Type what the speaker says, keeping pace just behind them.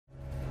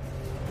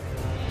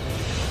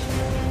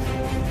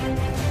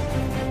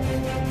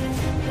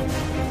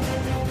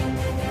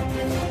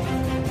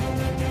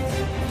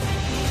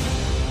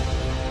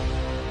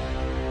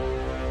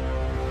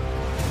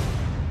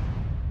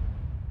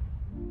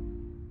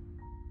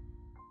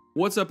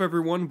What's up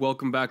everyone,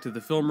 welcome back to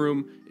the Film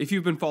Room. If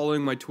you've been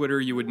following my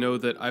Twitter, you would know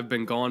that I've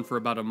been gone for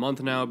about a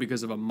month now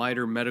because of a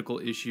minor medical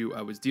issue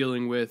I was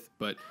dealing with,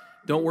 but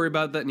don't worry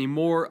about that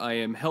anymore. I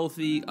am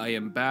healthy, I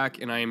am back,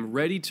 and I am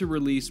ready to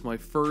release my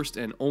first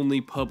and only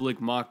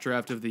public mock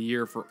draft of the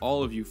year for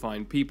all of you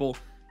fine people.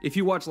 If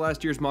you watched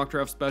last year's mock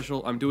draft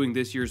special, I'm doing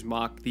this year's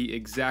mock the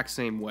exact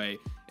same way,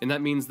 and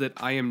that means that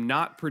I am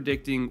not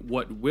predicting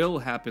what will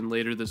happen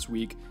later this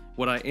week.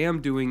 What I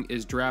am doing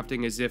is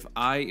drafting as if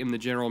I am the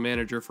general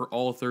manager for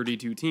all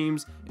 32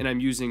 teams, and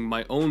I'm using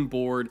my own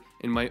board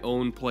and my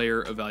own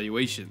player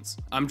evaluations.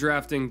 I'm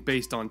drafting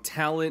based on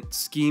talent,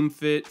 scheme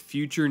fit,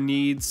 future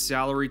needs,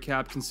 salary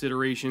cap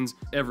considerations,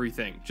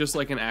 everything, just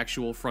like an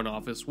actual front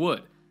office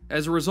would.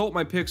 As a result,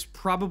 my picks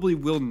probably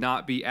will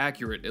not be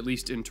accurate, at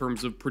least in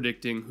terms of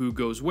predicting who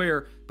goes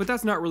where, but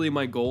that's not really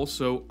my goal,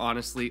 so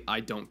honestly,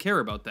 I don't care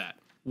about that.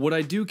 What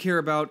I do care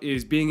about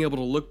is being able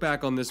to look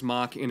back on this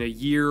mock in a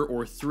year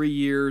or 3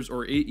 years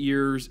or 8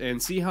 years and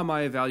see how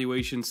my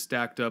evaluations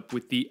stacked up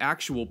with the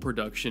actual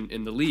production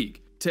in the league.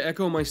 To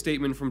echo my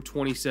statement from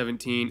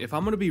 2017, if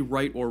I'm going to be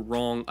right or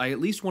wrong, I at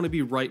least want to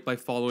be right by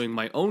following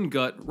my own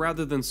gut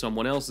rather than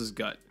someone else's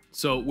gut.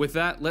 So with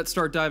that, let's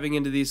start diving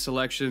into these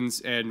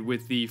selections, and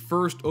with the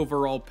first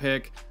overall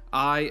pick,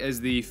 I, as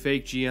the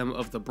fake GM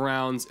of the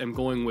Browns, am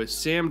going with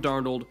Sam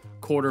Darnold,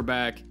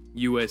 quarterback,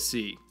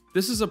 USC.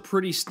 This is a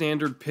pretty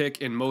standard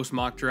pick in most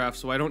mock drafts,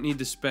 so I don't need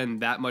to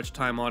spend that much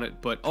time on it,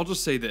 but I'll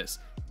just say this.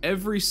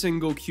 Every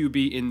single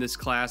QB in this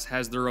class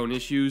has their own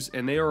issues,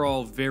 and they are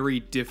all very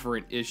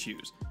different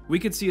issues. We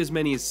could see as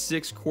many as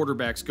 6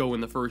 quarterbacks go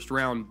in the first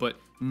round, but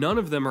none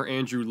of them are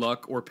Andrew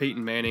Luck or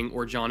Peyton Manning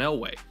or John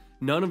Elway.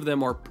 None of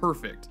them are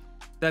perfect.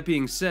 That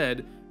being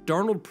said,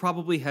 Darnold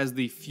probably has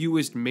the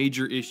fewest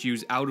major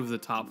issues out of the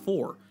top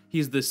 4.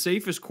 He's the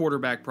safest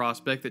quarterback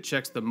prospect that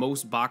checks the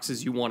most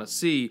boxes you want to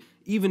see,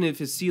 even if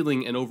his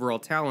ceiling and overall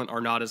talent are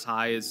not as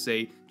high as,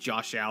 say,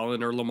 Josh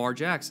Allen or Lamar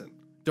Jackson.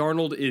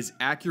 Darnold is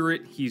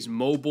accurate, he's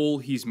mobile,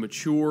 he's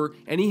mature,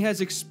 and he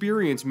has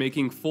experience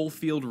making full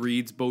field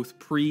reads both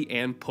pre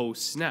and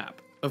post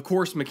snap. Of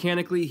course,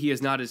 mechanically, he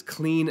is not as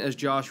clean as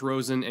Josh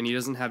Rosen, and he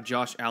doesn't have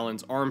Josh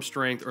Allen's arm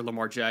strength or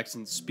Lamar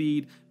Jackson's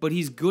speed, but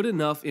he's good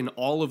enough in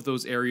all of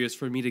those areas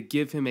for me to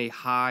give him a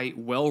high,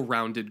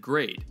 well-rounded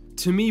grade.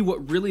 To me,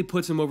 what really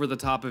puts him over the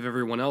top of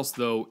everyone else,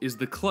 though, is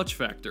the clutch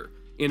factor.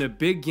 In a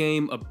big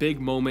game, a big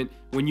moment,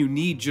 when you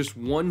need just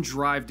one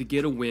drive to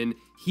get a win,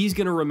 he's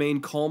going to remain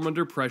calm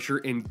under pressure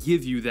and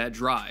give you that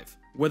drive.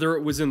 Whether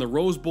it was in the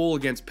Rose Bowl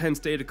against Penn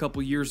State a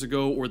couple years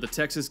ago or the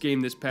Texas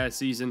game this past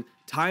season,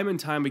 time and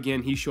time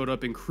again he showed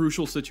up in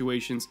crucial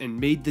situations and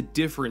made the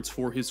difference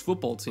for his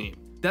football team.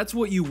 That's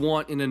what you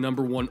want in a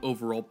number 1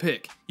 overall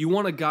pick. You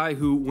want a guy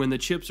who, when the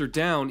chips are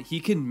down, he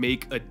can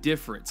make a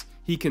difference.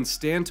 He can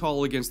stand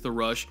tall against the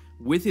rush,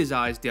 with his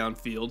eyes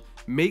downfield,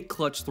 make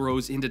clutch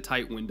throws into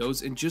tight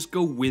windows, and just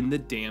go win the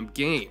damn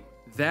game.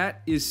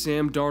 That is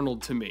Sam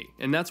Darnold to me,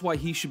 and that's why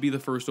he should be the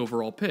first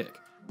overall pick.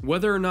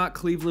 Whether or not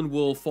Cleveland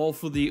will fall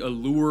for the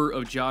allure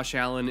of Josh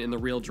Allen in the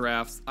real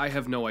drafts, I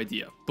have no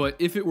idea. But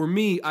if it were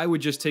me, I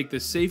would just take the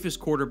safest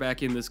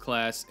quarterback in this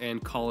class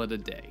and call it a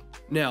day.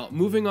 Now,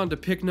 moving on to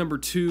pick number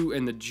 2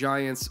 and the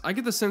Giants, I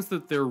get the sense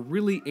that they're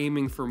really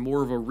aiming for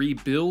more of a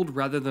rebuild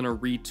rather than a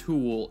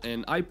retool,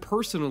 and I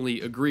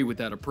personally agree with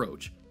that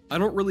approach. I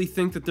don't really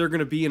think that they're going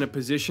to be in a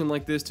position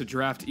like this to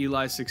draft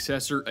Eli's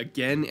successor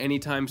again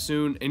anytime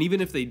soon, and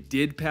even if they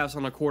did pass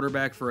on a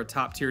quarterback for a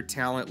top-tier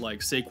talent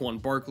like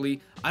Saquon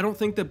Barkley, I don't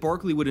think that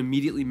Barkley would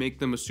immediately make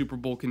them a Super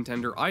Bowl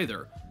contender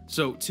either.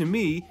 So, to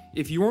me,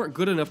 if you aren't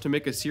good enough to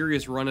make a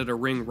serious run at a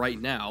ring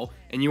right now,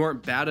 and you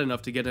aren't bad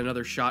enough to get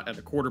another shot at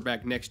a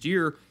quarterback next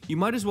year, you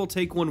might as well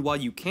take one while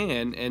you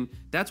can, and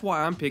that's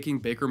why I'm picking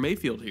Baker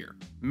Mayfield here.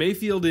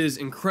 Mayfield is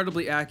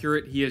incredibly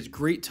accurate, he has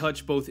great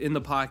touch both in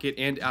the pocket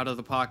and out of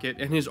the pocket,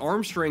 and his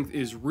arm strength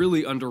is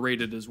really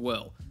underrated as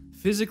well.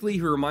 Physically,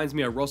 he reminds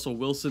me of Russell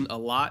Wilson a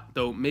lot,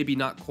 though maybe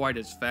not quite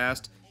as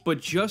fast, but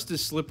just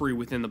as slippery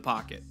within the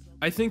pocket.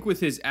 I think with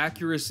his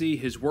accuracy,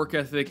 his work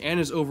ethic, and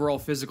his overall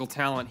physical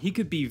talent, he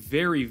could be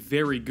very,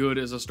 very good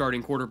as a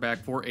starting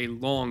quarterback for a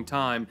long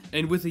time,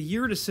 and with a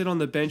year to sit on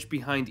the bench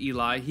behind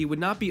Eli, he would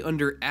not be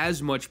under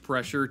as much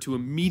pressure to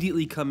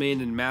immediately come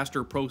in and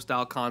master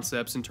pro-style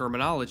concepts and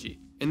terminology.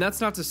 And that's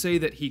not to say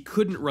that he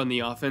couldn't run the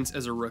offense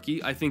as a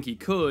rookie, I think he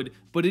could,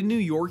 but in New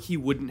York he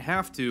wouldn't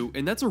have to,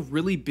 and that's a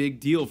really big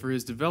deal for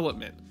his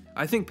development.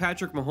 I think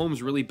Patrick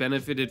Mahomes really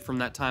benefited from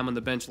that time on the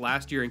bench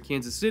last year in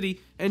Kansas City,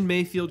 and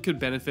Mayfield could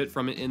benefit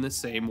from it in the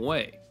same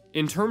way.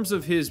 In terms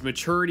of his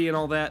maturity and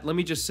all that, let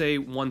me just say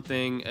one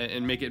thing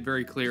and make it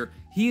very clear.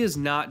 He is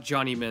not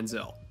Johnny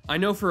Manziel. I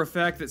know for a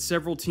fact that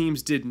several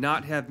teams did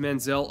not have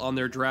Manziel on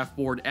their draft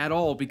board at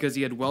all because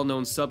he had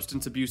well-known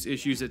substance abuse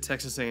issues at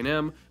Texas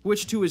A&M,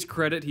 which to his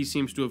credit he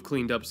seems to have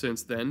cleaned up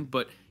since then,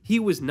 but he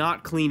was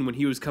not clean when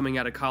he was coming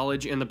out of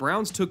college and the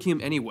Browns took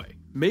him anyway.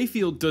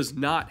 Mayfield does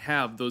not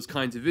have those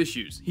kinds of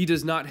issues. He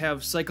does not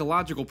have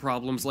psychological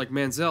problems like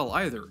Manziel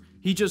either.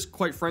 He just,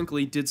 quite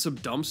frankly, did some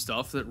dumb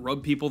stuff that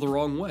rubbed people the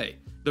wrong way.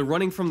 The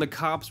running from the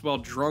cops while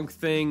drunk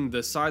thing,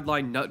 the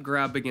sideline nut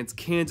grab against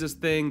Kansas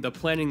thing, the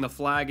planting the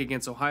flag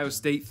against Ohio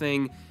State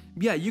thing.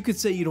 Yeah, you could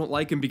say you don't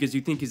like him because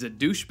you think he's a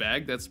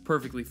douchebag, that's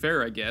perfectly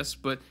fair I guess,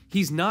 but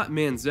he's not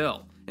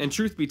Manziel. And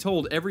truth be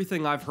told,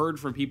 everything I've heard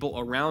from people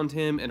around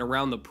him and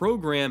around the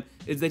program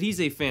is that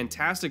he's a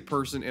fantastic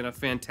person and a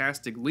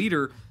fantastic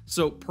leader,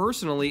 so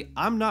personally,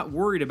 I'm not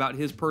worried about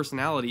his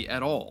personality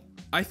at all.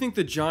 I think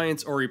the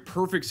Giants are a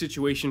perfect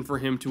situation for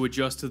him to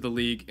adjust to the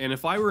league, and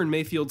if I were in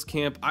Mayfield's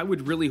camp, I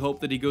would really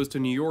hope that he goes to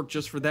New York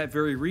just for that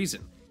very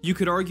reason. You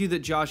could argue that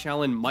Josh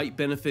Allen might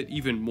benefit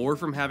even more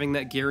from having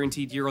that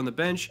guaranteed year on the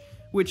bench,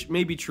 which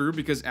may be true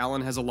because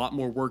Allen has a lot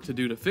more work to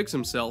do to fix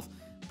himself,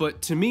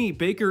 but to me,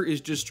 Baker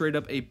is just straight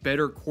up a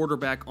better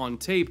quarterback on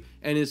tape,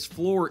 and his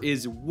floor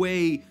is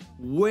way,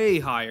 way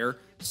higher,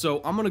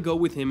 so I'm gonna go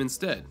with him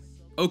instead.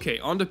 Okay,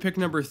 on to pick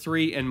number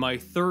 3 and my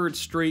third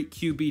straight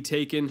QB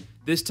taken.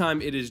 This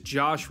time it is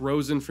Josh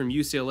Rosen from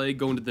UCLA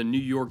going to the New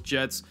York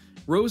Jets.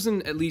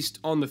 Rosen, at least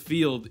on the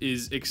field,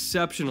 is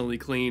exceptionally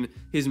clean.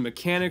 His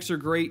mechanics are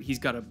great, he's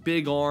got a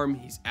big arm,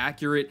 he's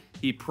accurate,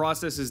 he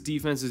processes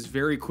defenses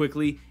very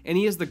quickly, and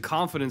he has the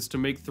confidence to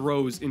make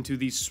throws into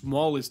the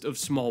smallest of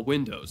small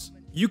windows.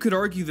 You could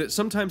argue that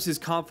sometimes his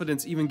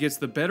confidence even gets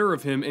the better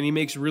of him and he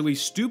makes really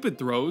stupid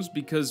throws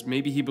because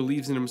maybe he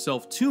believes in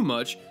himself too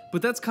much,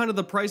 but that's kind of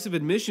the price of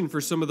admission for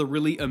some of the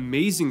really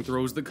amazing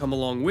throws that come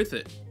along with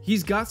it.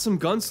 He's got some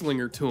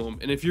gunslinger to him,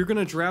 and if you're going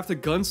to draft a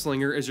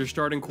gunslinger as your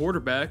starting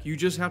quarterback, you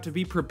just have to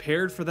be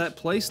prepared for that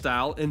play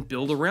style and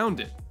build around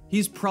it.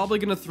 He's probably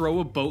going to throw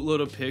a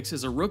boatload of picks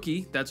as a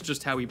rookie, that's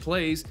just how he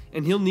plays,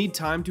 and he'll need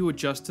time to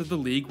adjust to the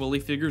league while he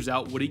figures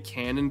out what he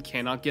can and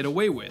cannot get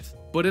away with.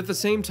 But at the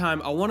same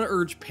time, I want to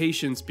urge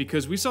patience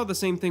because we saw the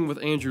same thing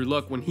with Andrew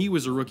Luck when he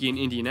was a rookie in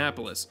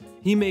Indianapolis.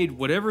 He made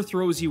whatever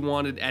throws he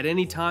wanted at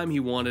any time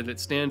he wanted at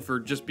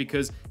Stanford just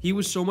because he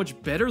was so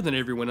much better than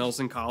everyone else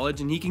in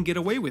college and he can get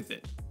away with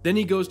it. Then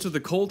he goes to the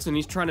Colts and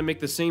he's trying to make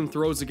the same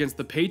throws against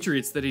the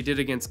Patriots that he did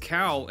against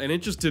Cal, and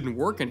it just didn't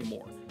work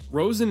anymore.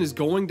 Rosen is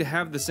going to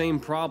have the same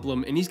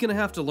problem, and he's going to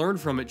have to learn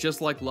from it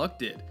just like Luck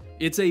did.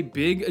 It's a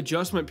big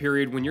adjustment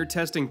period when you're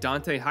testing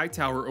Dante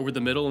Hightower over the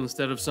middle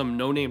instead of some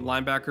no-name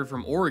linebacker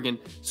from Oregon,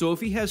 so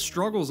if he has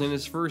struggles in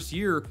his first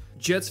year,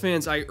 Jets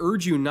fans, I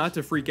urge you not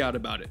to freak out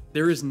about it.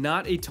 There is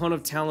not a ton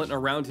of talent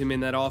around him in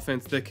that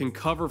offense that can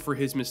cover for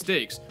his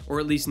mistakes, or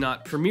at least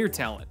not premier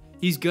talent.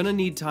 He's gonna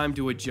need time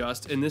to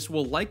adjust, and this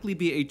will likely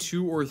be a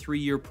 2 or 3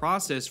 year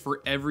process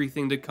for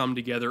everything to come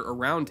together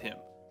around him.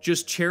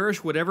 Just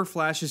cherish whatever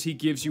flashes he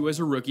gives you as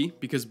a rookie,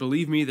 because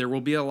believe me, there will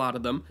be a lot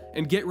of them,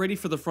 and get ready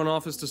for the front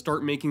office to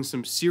start making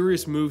some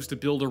serious moves to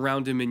build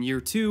around him in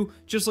year 2,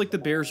 just like the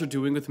Bears are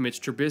doing with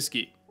Mitch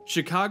Trubisky.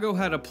 Chicago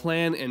had a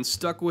plan and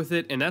stuck with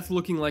it, and that's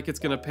looking like it's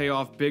going to pay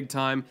off big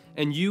time,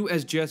 and you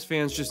as Jets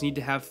fans just need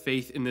to have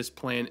faith in this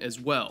plan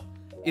as well.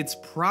 It's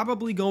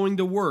probably going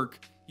to work,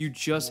 you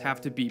just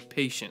have to be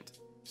patient.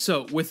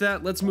 So with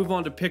that, let's move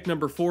on to pick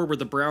number 4, where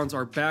the Browns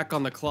are back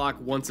on the clock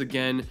once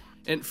again.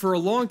 And for a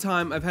long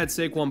time, I've had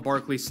Saquon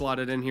Barkley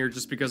slotted in here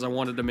just because I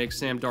wanted to make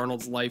Sam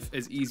Darnold's life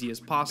as easy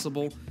as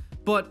possible,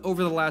 but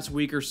over the last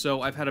week or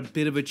so, I've had a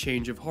bit of a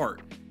change of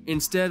heart.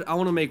 Instead, I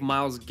want to make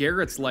Myles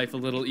Garrett's life a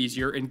little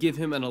easier and give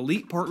him an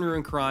elite partner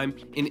in crime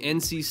in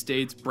NC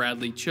State's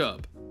Bradley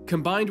Chubb.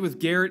 Combined with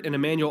Garrett and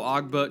Emmanuel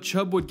Ogbah,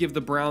 Chubb would give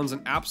the Browns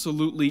an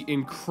absolutely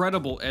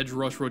incredible edge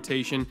rush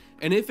rotation,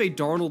 and if a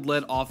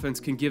Darnold-led offense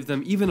can give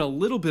them even a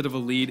little bit of a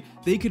lead,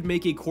 they could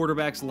make a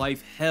quarterback's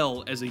life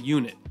hell as a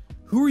unit.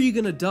 Who are you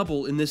going to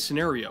double in this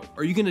scenario?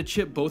 Are you going to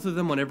chip both of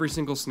them on every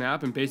single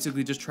snap and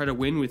basically just try to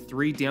win with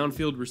 3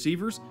 downfield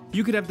receivers?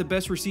 You could have the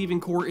best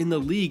receiving core in the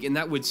league and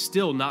that would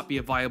still not be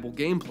a viable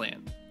game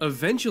plan.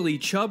 Eventually,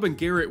 Chubb and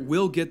Garrett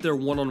will get their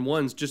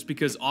one-on-ones just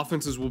because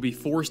offenses will be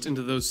forced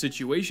into those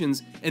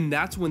situations, and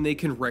that's when they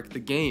can wreck the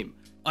game.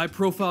 I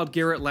profiled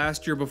Garrett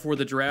last year before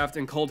the draft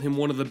and called him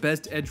one of the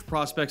best edge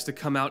prospects to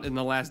come out in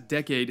the last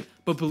decade,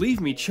 but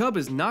believe me, Chubb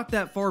is not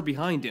that far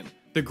behind him.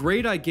 The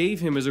grade I gave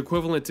him is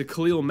equivalent to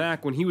Khalil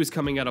Mack when he was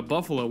coming out of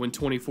Buffalo in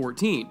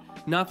 2014.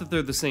 Not that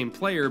they're the same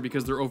player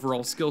because their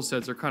overall skill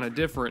sets are kind of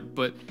different,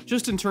 but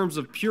just in terms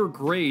of pure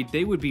grade,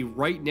 they would be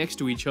right next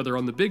to each other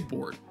on the big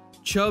board.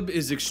 Chubb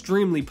is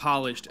extremely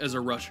polished as a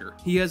rusher.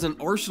 He has an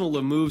arsenal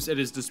of moves at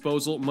his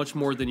disposal, much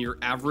more than your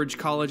average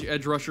college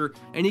edge rusher,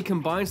 and he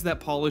combines that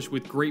polish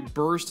with great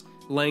burst,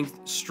 length,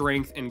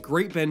 strength, and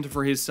great bend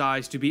for his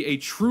size to be a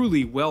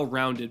truly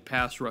well-rounded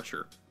pass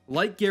rusher.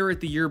 Like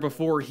Garrett the year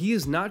before, he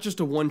is not just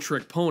a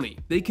one-trick pony.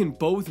 They can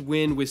both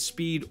win with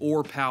speed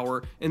or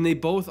power, and they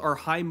both are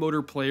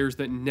high-motor players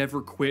that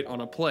never quit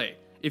on a play.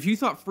 If you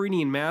thought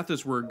Freeney and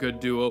Mathis were a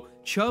good duo,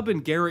 Chubb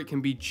and Garrett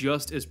can be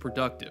just as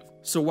productive.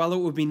 So while it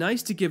would be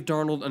nice to give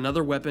Darnold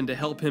another weapon to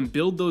help him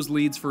build those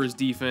leads for his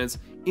defense,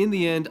 in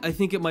the end, I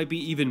think it might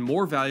be even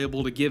more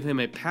valuable to give him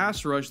a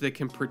pass rush that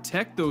can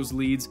protect those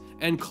leads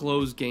and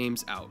close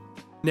games out.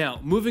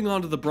 Now, moving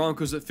on to the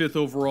Broncos at 5th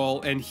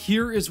overall, and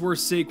here is where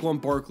Saquon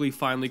Barkley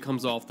finally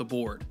comes off the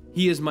board.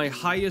 He is my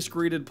highest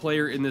graded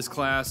player in this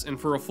class, and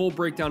for a full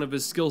breakdown of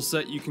his skill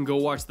set, you can go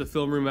watch the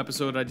Film Room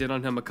episode I did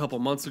on him a couple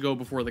months ago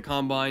before the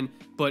Combine,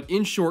 but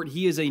in short,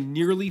 he is a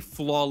nearly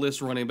flawless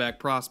running back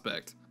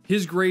prospect.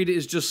 His grade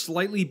is just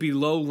slightly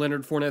below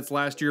Leonard Fournette's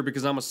last year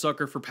because I'm a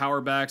sucker for power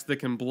backs that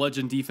can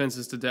bludgeon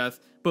defenses to death,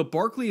 but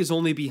Barkley is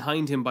only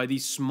behind him by the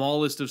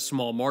smallest of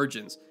small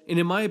margins. And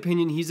in my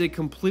opinion, he's a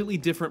completely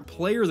different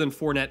player than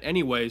Fournette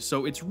anyway,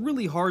 so it's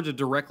really hard to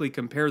directly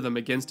compare them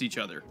against each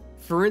other.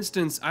 For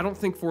instance, I don't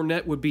think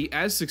Fournette would be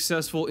as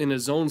successful in a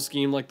zone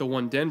scheme like the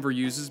one Denver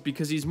uses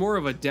because he's more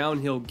of a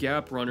downhill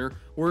gap runner,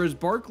 whereas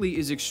Barkley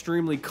is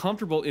extremely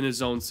comfortable in a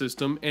zone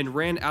system and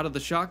ran out of the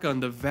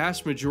shotgun the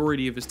vast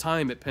majority of his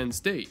time at Penn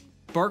State.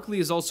 Barkley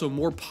is also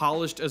more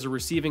polished as a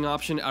receiving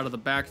option out of the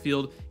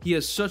backfield. He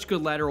has such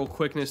good lateral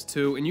quickness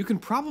too, and you can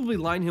probably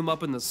line him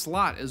up in the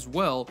slot as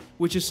well,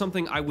 which is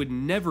something I would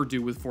never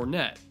do with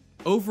Fournette.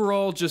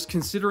 Overall, just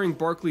considering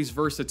Barkley's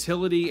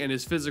versatility and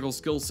his physical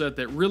skill set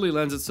that really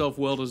lends itself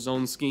well to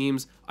zone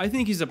schemes, I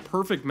think he's a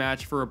perfect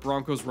match for a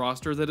Broncos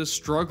roster that is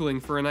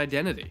struggling for an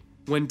identity.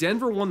 When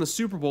Denver won the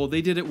Super Bowl,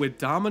 they did it with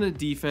dominant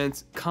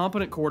defense,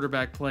 competent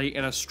quarterback play,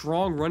 and a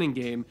strong running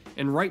game,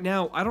 and right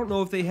now, I don't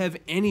know if they have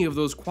any of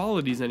those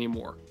qualities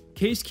anymore.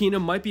 Case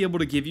Keenum might be able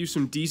to give you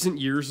some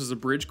decent years as a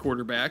bridge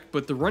quarterback,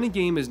 but the running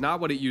game is not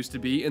what it used to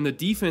be, and the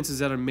defense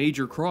is at a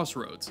major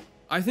crossroads.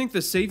 I think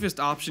the safest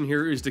option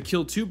here is to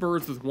kill two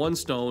birds with one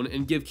stone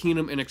and give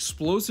Keenum an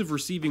explosive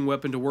receiving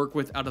weapon to work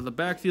with out of the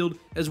backfield,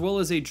 as well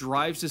as a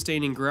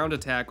drive-sustaining ground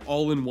attack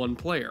all in one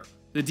player.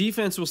 The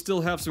defense will still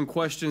have some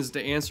questions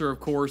to answer, of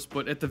course,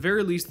 but at the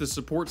very least the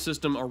support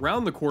system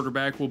around the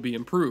quarterback will be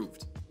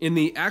improved. In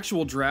the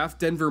actual draft,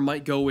 Denver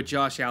might go with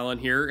Josh Allen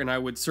here, and I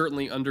would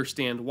certainly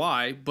understand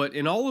why, but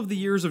in all of the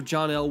years of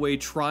John Elway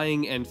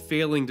trying and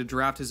failing to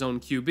draft his own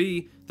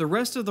QB, the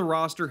rest of the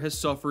roster has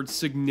suffered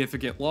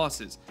significant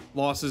losses.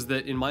 Losses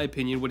that, in my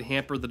opinion, would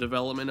hamper the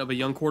development of a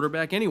young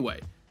quarterback anyway.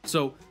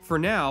 So, for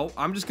now,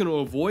 I'm just going to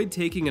avoid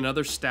taking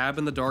another stab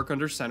in the dark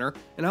under center,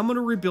 and I'm going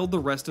to rebuild the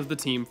rest of the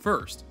team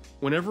first.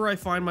 Whenever I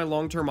find my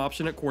long-term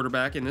option at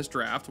quarterback in this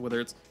draft, whether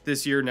it's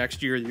this year,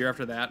 next year, the year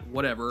after that,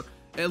 whatever,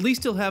 at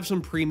least he'll have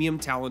some premium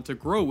talent to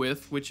grow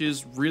with, which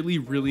is really,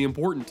 really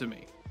important to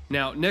me.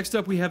 Now, next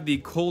up we have the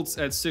Colts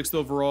at 6th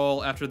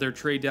overall after their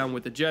trade down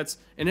with the Jets,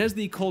 and as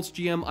the Colts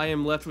GM, I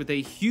am left with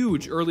a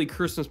huge early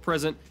Christmas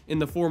present in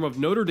the form of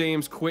Notre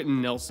Dame's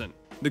Quentin Nelson.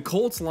 The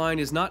Colts line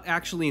is not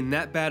actually in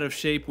that bad of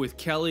shape with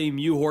Kelly,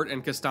 Mewhort,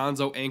 and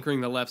Costanzo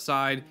anchoring the left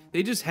side.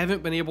 They just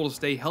haven't been able to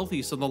stay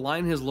healthy, so the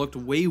line has looked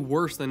way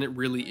worse than it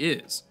really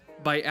is.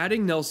 By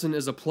adding Nelson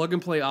as a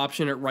plug-and-play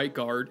option at right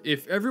guard,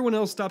 if everyone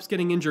else stops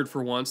getting injured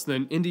for once,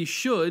 then Indy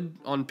should,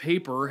 on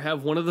paper,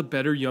 have one of the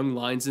better young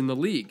lines in the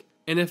league.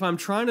 And if I'm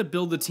trying to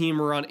build the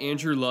team around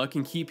Andrew Luck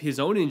and keep his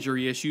own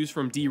injury issues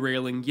from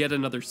derailing yet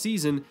another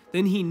season,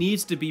 then he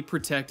needs to be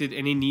protected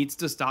and he needs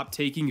to stop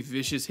taking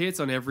vicious hits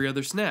on every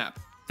other snap.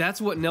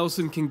 That's what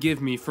Nelson can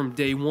give me from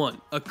day one,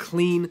 a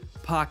clean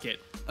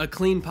pocket. A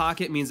clean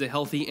pocket means a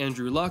healthy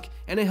Andrew Luck,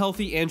 and a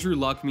healthy Andrew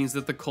Luck means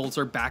that the Colts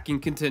are back in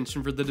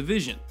contention for the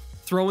division.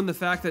 Throw in the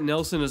fact that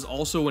Nelson is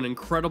also an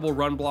incredible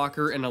run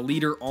blocker and a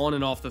leader on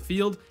and off the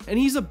field, and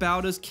he's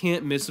about as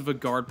can't miss of a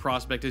guard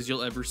prospect as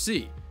you'll ever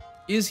see.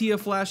 Is he a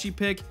flashy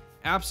pick?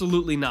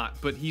 Absolutely not,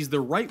 but he's the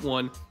right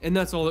one, and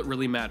that's all that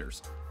really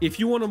matters. If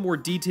you want a more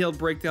detailed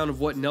breakdown of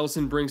what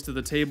Nelson brings to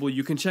the table,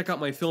 you can check out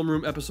my Film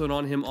Room episode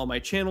on him on my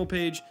channel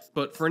page,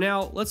 but for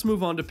now, let's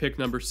move on to pick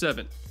number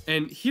 7.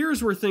 And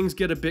here's where things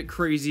get a bit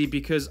crazy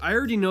because I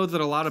already know that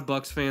a lot of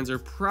Bucs fans are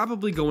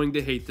probably going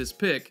to hate this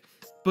pick,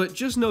 but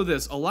just know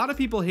this, a lot of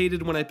people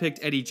hated when I picked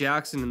Eddie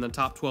Jackson in the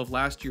top 12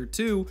 last year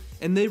too,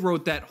 and they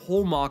wrote that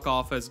whole mock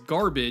off as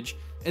garbage,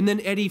 and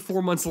then Eddie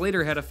 4 months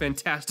later had a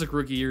fantastic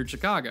rookie year in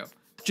Chicago.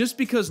 Just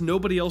because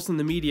nobody else in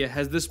the media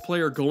has this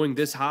player going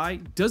this high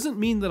doesn't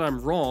mean that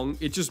I'm wrong,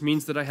 it just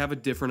means that I have a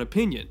different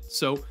opinion.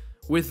 So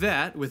with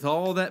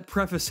all that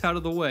preface out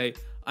of the way,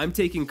 I'm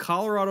taking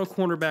Colorado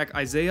cornerback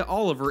Isaiah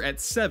Oliver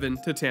at 7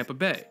 to Tampa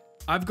Bay.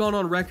 I've gone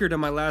on record in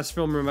my last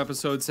Film Room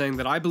episode saying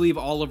that I believe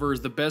Oliver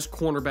is the best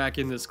cornerback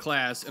in this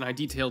class, and I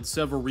detailed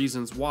several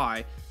reasons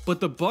why, but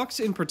the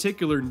Bucs in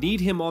particular need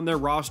him on their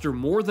roster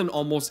more than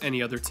almost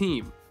any other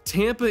team.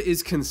 Tampa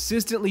is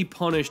consistently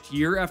punished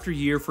year after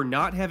year for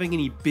not having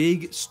any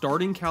big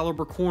starting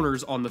caliber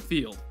corners on the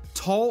field.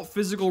 Tall,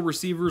 physical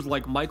receivers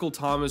like Michael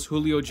Thomas,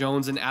 Julio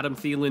Jones, and Adam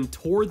Thielen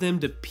tore them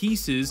to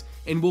pieces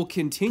and will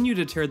continue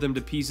to tear them to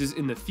pieces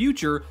in the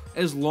future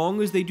as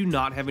long as they do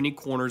not have any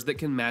corners that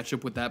can match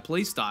up with that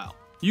play style.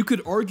 You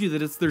could argue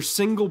that it's their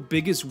single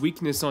biggest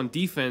weakness on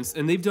defense,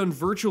 and they've done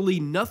virtually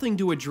nothing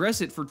to address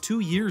it for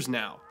 2 years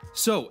now.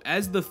 So,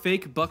 as the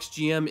fake Bucs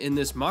GM in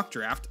this mock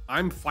draft,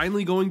 I'm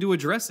finally going to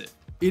address it.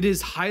 It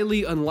is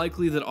highly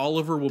unlikely that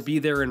Oliver will be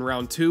there in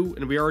round 2,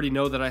 and we already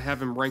know that I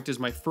have him ranked as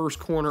my first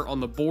corner on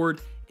the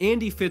board,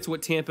 and he fits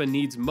what Tampa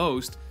needs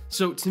most,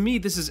 so to me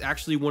this is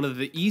actually one of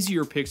the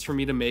easier picks for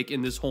me to make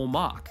in this whole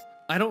mock.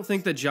 I don't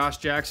think that Josh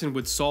Jackson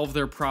would solve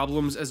their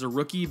problems as a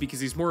rookie because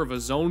he's more of a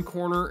zone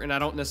corner and I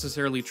don't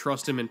necessarily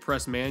trust him in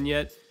press man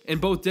yet. And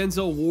both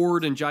Denzel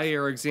Ward and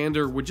Jair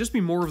Alexander would just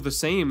be more of the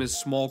same as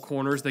small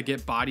corners that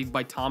get bodied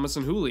by Thomas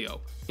and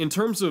Julio. In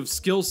terms of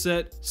skill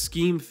set,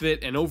 scheme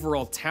fit, and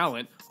overall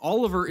talent,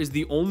 Oliver is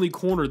the only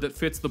corner that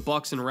fits the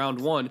Bucs in round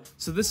 1,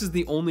 so this is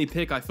the only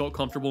pick I felt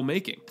comfortable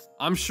making.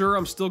 I'm sure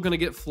I'm still going to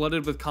get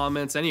flooded with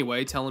comments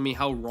anyway telling me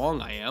how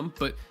wrong I am,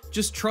 but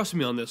just trust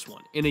me on this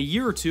one. In a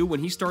year or two, when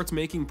he starts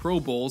making Pro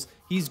Bowls,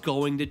 he's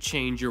going to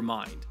change your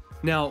mind.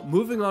 Now,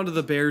 moving on to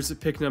the Bears at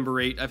pick number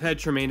 8, I've had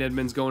Tremaine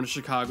Edmunds going to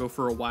Chicago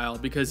for a while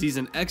because he's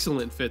an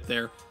excellent fit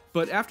there,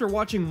 but after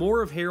watching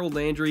more of Harold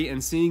Landry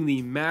and seeing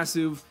the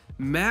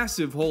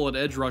massive hole at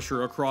edge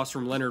rusher across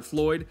from Leonard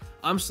Floyd,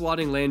 I'm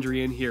slotting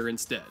Landry in here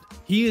instead.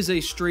 He is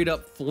a straight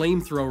up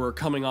flamethrower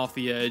coming off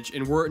the edge,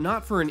 and were it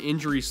not for an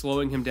injury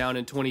slowing him down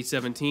in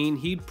 2017,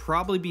 he'd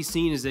probably be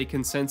seen as a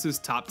consensus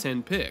top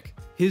 10 pick.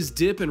 His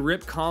dip and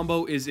rip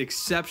combo is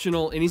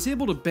exceptional, and he's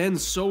able to bend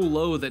so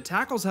low that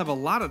tackles have a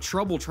lot of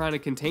trouble trying to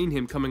contain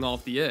him coming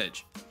off the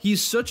edge.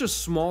 He's such a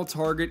small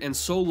target and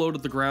so low to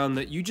the ground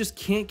that you just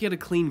can't get a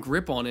clean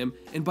grip on him,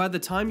 and by the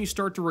time you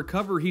start to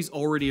recover, he's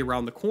already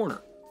around the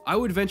corner. I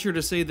would venture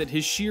to say that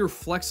his sheer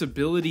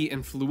flexibility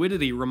and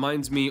fluidity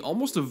reminds me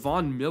almost of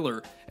Von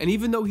Miller, and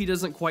even though he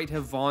doesn't quite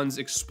have Von's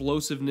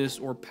explosiveness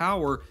or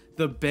power,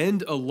 the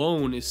bend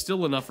alone is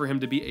still enough for him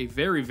to be a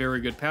very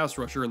good pass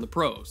rusher in the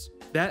pros.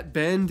 That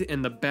bend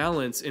and the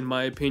balance, in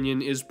my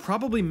opinion, is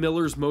probably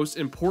Miller's most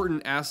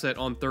important asset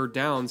on third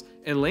downs,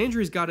 and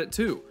Landry's got it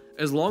too.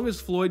 As long as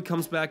Floyd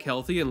comes back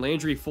healthy and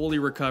Landry fully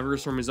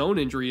recovers from his own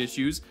injury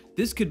issues,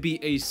 this could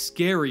be a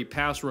scary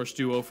pass rush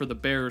duo for the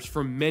Bears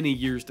for many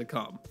years to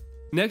come.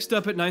 Next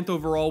up at 9th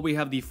overall, we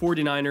have the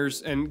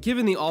 49ers, and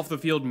given the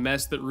off-the-field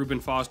mess that Reuben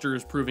Foster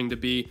is proving to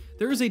be,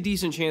 there is a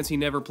decent chance he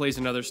never plays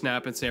another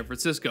snap in San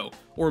Francisco,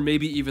 or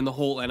maybe even the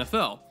whole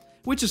NFL.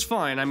 Which is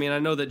fine. I mean, I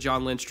know that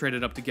John Lynch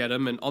traded up to get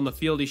him, and on the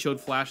field he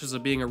showed flashes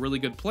of being a really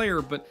good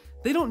player, but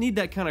they don't need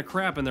that kind of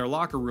crap in their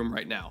locker room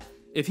right now.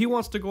 If he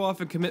wants to go off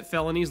and commit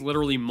felonies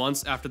literally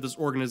months after this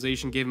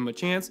organization gave him a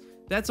chance,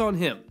 that's on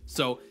him.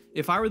 So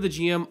if I were the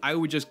GM, I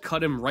would just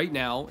cut him right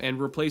now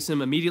and replace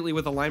him immediately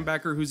with a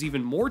linebacker who's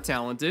even more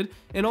talented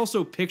and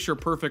also picture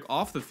perfect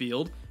off the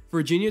field,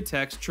 Virginia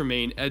Tech's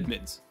Tremaine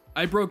Edmunds.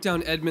 I broke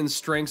down Edmunds'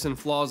 strengths and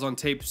flaws on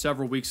tape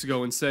several weeks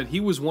ago and said he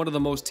was one of the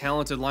most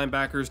talented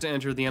linebackers to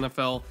enter the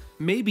NFL,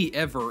 maybe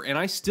ever, and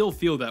I still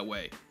feel that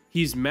way.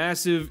 He's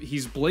massive,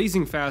 he's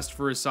blazing fast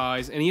for his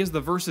size, and he has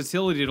the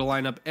versatility to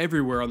line up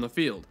everywhere on the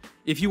field.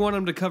 If you want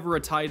him to cover a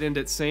tight end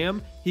at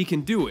Sam, he can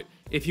do it.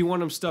 If you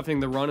want him stuffing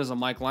the run as a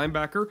Mike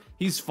linebacker,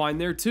 he's fine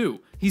there too.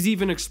 He's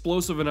even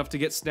explosive enough to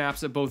get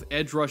snaps at both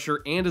edge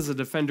rusher and as a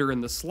defender in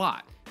the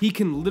slot. He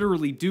can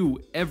literally do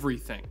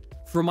everything.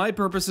 For my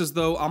purposes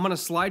though, I'm going to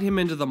slide him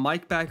into the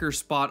Mike backer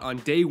spot on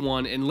day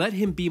 1 and let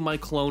him be my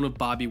clone of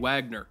Bobby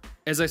Wagner.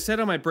 As I said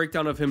on my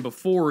breakdown of him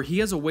before, he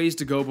has a ways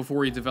to go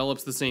before he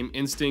develops the same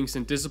instincts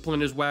and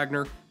discipline as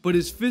Wagner, but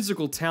his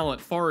physical talent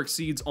far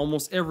exceeds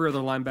almost every other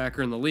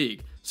linebacker in the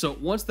league. So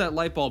once that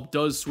light bulb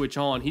does switch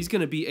on, he's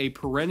going to be a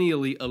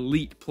perennially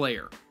elite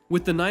player.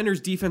 With the Niners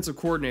defensive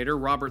coordinator,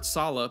 Robert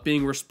Saleh,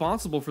 being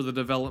responsible for the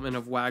development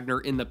of Wagner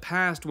in the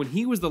past when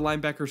he was the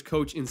linebackers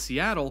coach in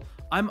Seattle,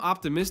 I'm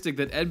optimistic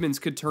that Edmunds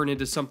could turn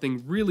into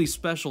something really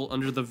special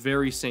under the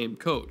very same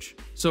coach.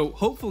 So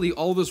hopefully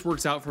all this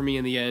works out for me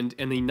in the end,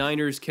 and the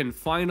Niners can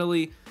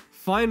finally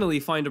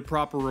find a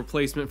proper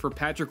replacement for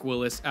Patrick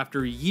Willis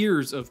after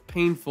years of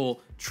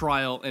painful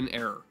trial and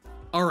error.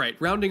 Alright,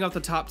 rounding out the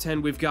top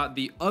 10, we've got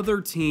the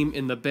other team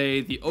in the Bay,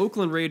 the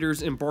Oakland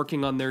Raiders,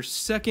 embarking on their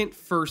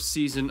first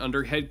season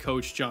under head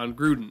coach John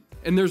Gruden.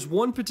 And there's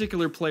one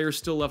particular player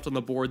still left on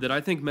the board that I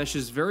think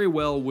meshes very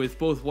well with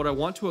both what I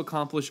want to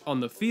accomplish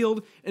on the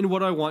field and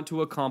what I want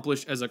to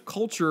accomplish as a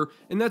culture,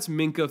 and that's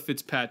Minkah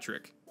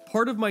Fitzpatrick.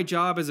 Part of my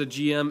job as a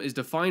GM is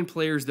to find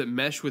players that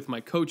mesh with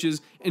my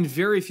coaches, and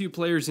very few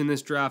players in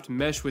this draft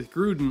mesh with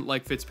Gruden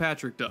like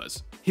Fitzpatrick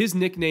does. His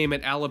nickname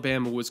at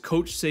Alabama was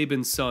Coach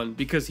Saban's son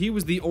because he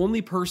was the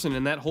only person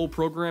in that whole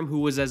program who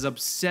was as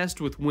obsessed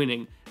with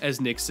winning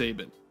as Nick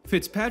Saban.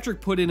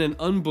 Fitzpatrick put in an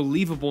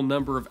unbelievable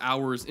number of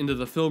hours into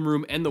the film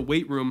room and the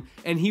weight room,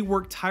 and he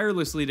worked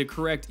tirelessly to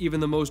correct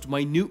even the most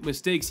minute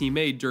mistakes he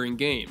made during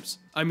games.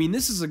 I mean,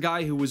 this is a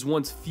guy who was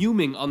once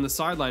fuming on the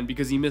sideline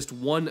because he missed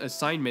one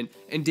assignment,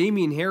 and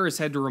Damian Harris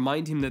had to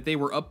remind him that they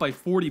were up by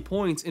 40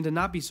 points and to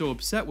not be so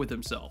upset with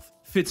himself.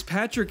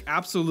 Fitzpatrick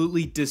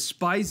absolutely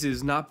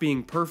despises not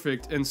being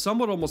perfect, and some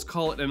would almost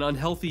call it an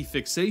unhealthy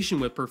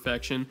fixation with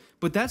perfection,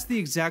 but that's the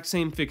exact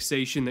same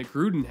fixation that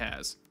Gruden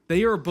has.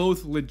 They are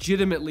both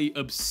legitimately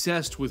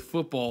obsessed with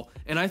football,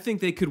 and I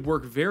think they could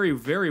work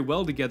very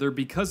well together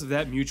because of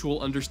that mutual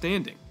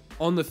understanding.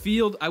 On the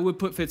field, I would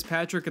put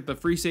Fitzpatrick at the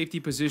free safety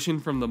position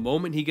from the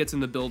moment he gets in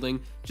the building,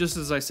 just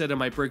as I said in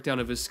my breakdown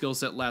of his skill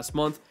set last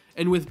month,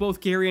 and with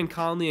both Garyon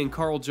Conley and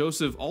Carl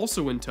Joseph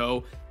also in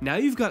tow, now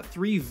you've got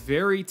 3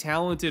 very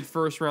talented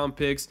first-round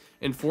picks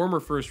and former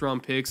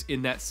first-round picks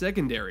in that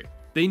secondary.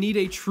 They need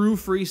a true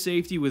free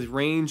safety with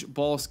range,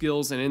 ball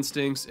skills, and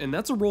instincts, and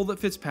that's a role that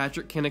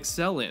Fitzpatrick can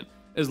excel in.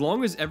 As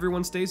long as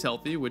everyone stays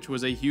healthy, which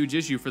was a huge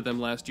issue for them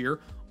last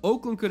year,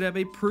 Oakland could have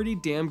a pretty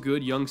damn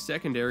good young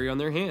secondary on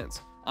their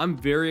hands. I'm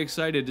very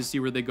excited to see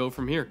where they go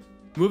from here.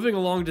 Moving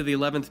along to the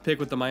 11th pick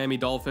with the Miami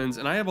Dolphins,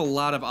 and I have a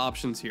lot of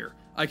options here.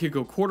 I could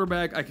go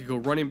quarterback, I could go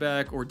running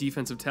back, or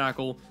defensive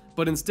tackle,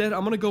 but instead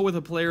I'm going to go with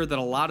a player that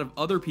a lot of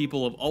other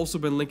people have also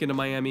been linking to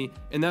Miami,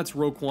 and that's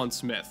Roquan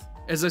Smith.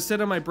 As I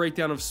said in my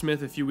breakdown of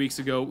Smith a few weeks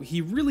ago,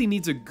 he really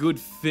needs a good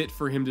fit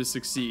for him to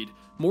succeed,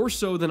 more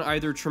so than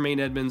either Tremaine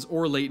Edmunds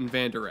or Leighton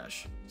Vander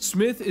Esch.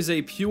 Smith is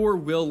a pure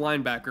will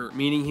linebacker,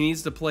 meaning he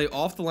needs to play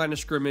off the line of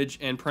scrimmage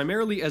and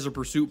primarily as a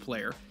pursuit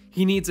player.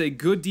 He needs a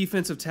good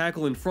defensive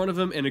tackle in front of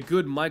him and a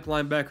good Mike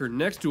linebacker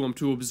next to him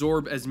to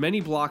absorb as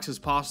many blocks as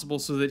possible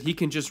so that he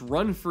can just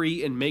run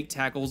free and make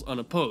tackles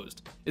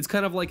unopposed. It's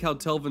kind of like how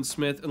Telvin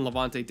Smith and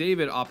Levante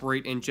David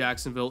operate in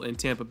Jacksonville and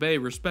Tampa Bay,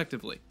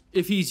 respectively.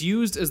 If he's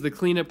used as the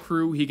cleanup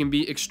crew, he can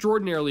be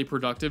extraordinarily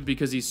productive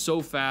because he's so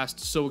fast,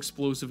 so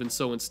explosive, and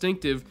so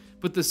instinctive,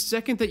 but the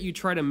second that you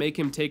try to make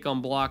him take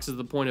on blocks as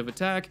the point of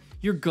attack,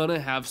 you're gonna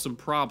have some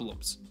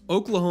problems.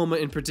 Oklahoma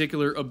in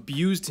particular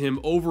abused him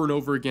over and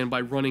over again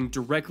by running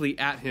directly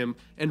at him,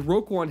 and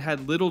Roquan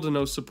had little to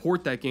no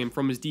support that game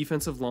from his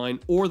defensive line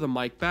or the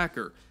Mike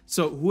backer.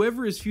 So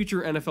whoever his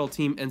future NFL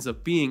team ends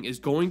up being is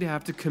going to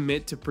have to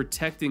commit to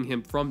protecting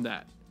him from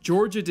that.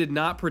 Georgia did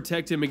not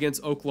protect him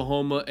against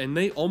Oklahoma, and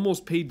they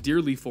almost paid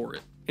dearly for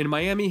it. In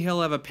Miami,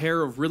 he'll have a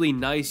pair of really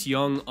nice,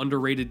 young,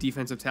 underrated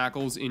defensive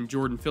tackles in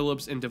Jordan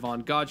Phillips and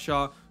Devon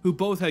Godshaw, who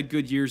both had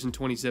good years in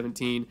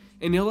 2017,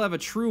 and he'll have a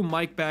true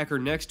Mike backer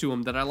next to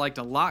him that I liked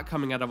a lot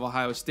coming out of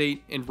Ohio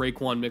State in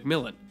Raekwon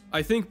McMillan.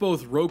 I think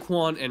both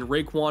Roquan and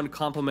Raekwon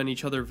complement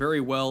each other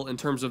very well in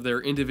terms of their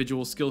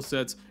individual skill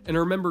sets, and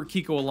remember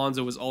Kiko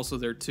Alonso is also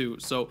there too,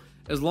 so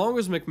as long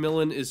as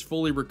McMillan is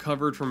fully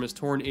recovered from his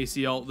torn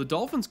ACL, the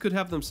Dolphins could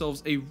have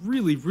themselves a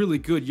really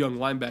good young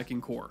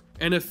linebacking core.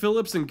 And if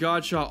Phillips and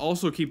Godshaw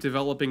also keep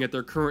developing at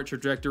their current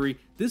trajectory,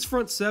 this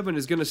front seven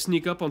is going to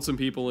sneak up on some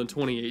people in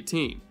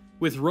 2018.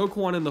 With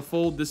Roquan in the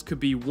fold, this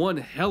could be one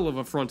hell of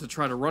a front to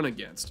try to run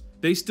against.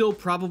 They still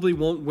probably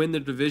won't win the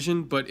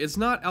division, but it's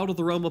not out of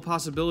the realm of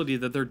possibility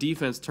that their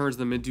defense turns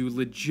them into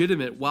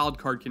legitimate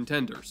wildcard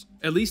contenders.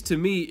 At least to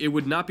me, it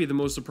would not be the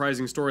most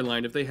surprising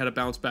storyline if they had a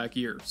bounce back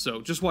year,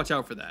 so just watch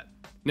out for that.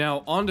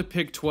 Now, on to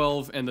pick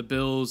 12 and the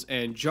Bills,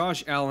 and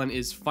Josh Allen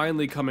is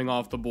finally coming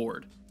off the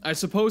board. I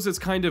suppose it's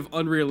kind of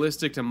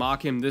unrealistic to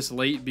mock him this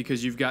late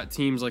because you've got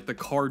teams like the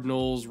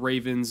Cardinals,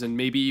 Ravens, and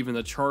maybe even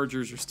the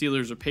Chargers or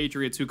Steelers or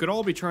Patriots who could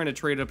all be trying to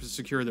trade up to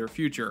secure their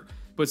future.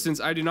 But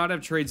since I do not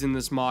have trades in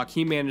this mock,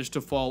 he managed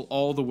to fall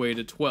all the way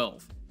to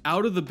 12.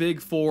 Out of the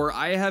big four,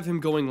 I have him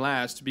going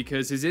last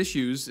because his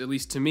issues, at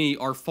least to me,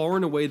 are far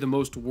and away the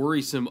most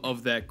worrisome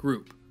of that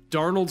group.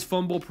 Darnold's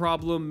fumble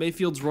problem,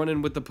 Mayfield's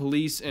run-in with the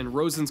police, and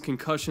Rosen's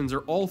concussions are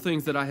all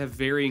things that I have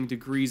varying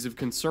degrees of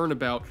concern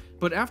about,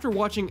 but after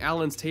watching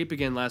Allen's tape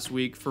again last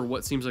week for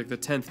what seems like the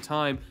 10th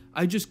time,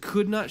 I just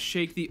could not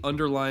shake the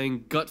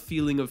underlying gut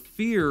feeling of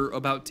fear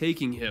about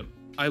taking him.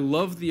 I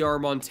love the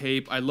arm on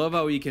tape, I love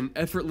how he can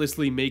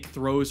effortlessly make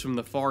throws from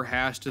the far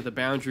hash to the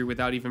boundary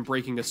without even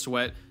breaking a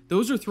sweat.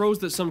 Those are throws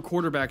that some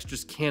quarterbacks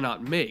just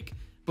cannot make,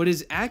 but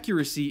his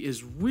accuracy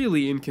is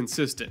really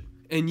inconsistent.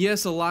 And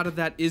yes, a lot of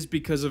that is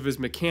because of his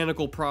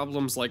mechanical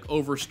problems like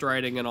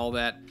overstriding and all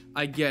that.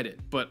 I get it,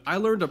 but I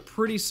learned a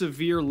pretty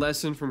severe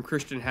lesson from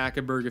Christian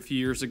Hackenberg a few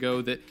years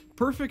ago that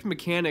perfect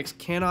mechanics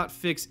cannot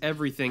fix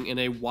everything in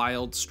a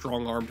wild,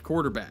 strong-armed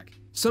quarterback.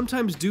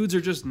 Sometimes dudes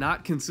are just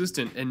not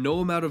consistent, and no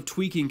amount of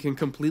tweaking can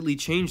completely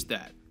change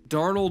that.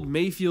 Darnold,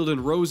 Mayfield,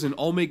 and Rosen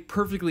all make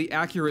perfectly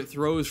accurate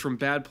throws from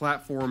bad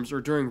platforms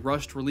or during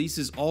rushed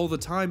releases all the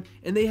time,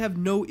 and they have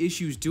no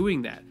issues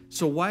doing that.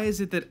 So why is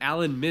it that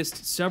Allen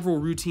missed several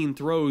routine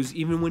throws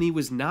even when he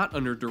was not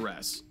under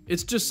duress?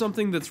 It's just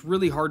something that's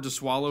really hard to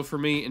swallow for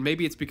me, and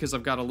maybe it's because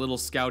I've got a little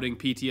scouting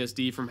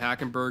PTSD from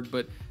Hackenberg,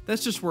 but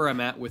that's just where I'm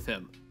at with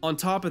him. On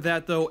top of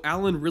that though,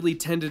 Allen really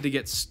tended to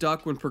get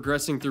stuck when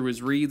progressing through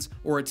his reads,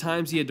 or at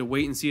times he had to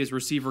wait and see his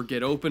receiver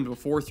get open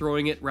before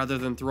throwing it rather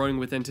than throwing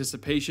with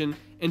anticipation,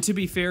 and to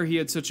be fair, he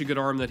had such a good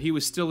arm that he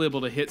was still able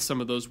to hit some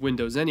of those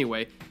windows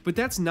anyway, but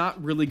that's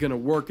not really going to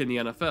work in the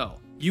NFL.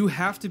 You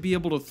have to be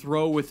able to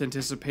throw with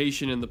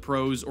anticipation in the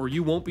pros or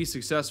you won't be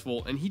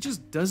successful, and he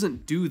just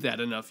doesn't do that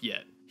enough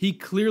yet. He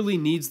clearly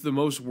needs the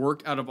most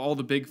work out of all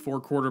the big four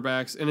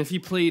quarterbacks, and if he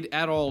played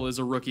at all as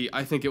a rookie,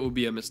 I think it would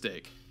be a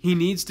mistake. He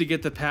needs to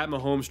get the Pat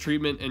Mahomes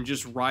treatment and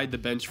just ride the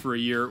bench for a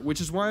year, which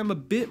is why I'm a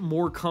bit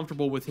more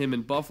comfortable with him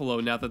in Buffalo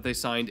now that they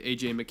signed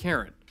AJ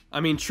McCarron. I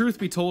mean, truth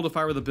be told, if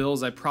I were the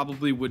Bills, I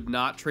probably would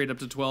not trade up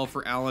to 12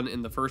 for Allen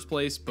in the first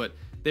place, but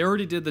they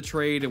already did the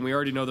trade and we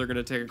already know they're going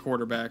to take a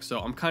quarterback, so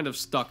I'm kind of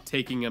stuck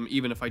taking him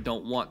even if I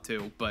don't want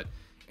to. But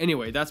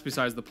anyway, that's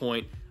besides the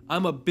point.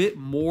 I'm a bit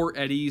more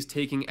at ease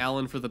taking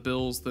Allen for the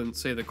Bills than,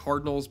 say, the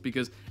Cardinals,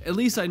 because at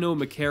least I know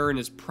McCarron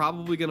is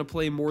probably going to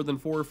play more than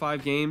 4 or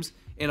 5 games,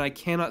 and I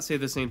cannot say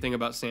the same thing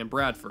about Sam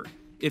Bradford.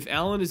 If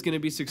Allen is going to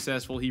be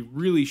successful, he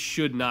really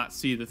should not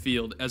see the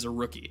field as a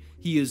rookie.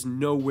 He is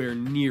nowhere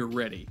near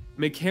ready.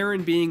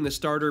 McCarron being the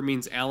starter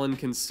means Allen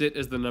can sit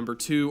as the number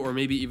 2 or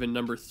maybe even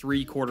number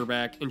 3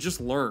 quarterback and just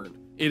learn.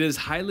 It is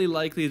highly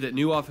likely that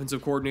new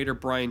offensive coordinator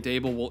Brian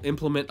Daboll will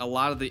implement a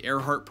lot of the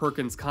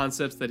Erhardt-Perkins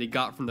concepts that he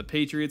got from the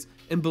Patriots,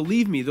 and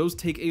believe me, those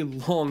take a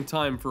long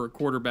time for a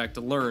quarterback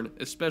to learn,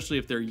 especially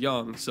if they're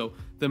young, so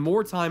the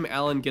more time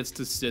Allen gets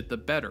to sit, the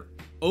better.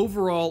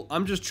 Overall,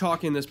 I'm just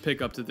chalking this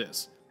pick up to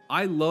this.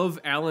 I love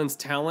Allen's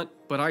talent,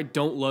 but I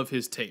don't love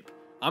his tape.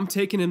 I'm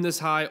taking him this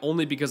high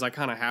only because I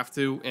kind of have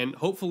to, and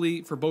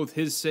hopefully for both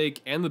his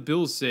sake and the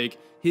Bills' sake,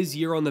 his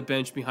year on the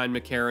bench behind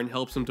McCarron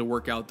helps him to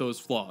work out those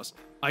flaws.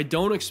 I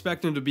don't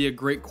expect him to be a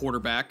great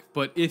quarterback,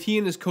 but if he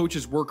and his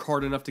coaches work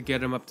hard enough to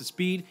get him up to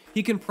speed,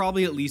 he can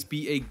probably at least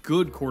be a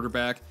good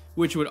quarterback,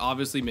 which would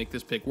obviously make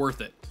this pick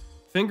worth it.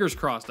 Fingers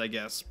crossed, I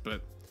guess,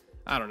 but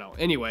I don't know.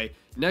 Anyway,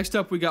 next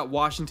up we got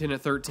Washington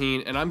at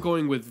 13, and I'm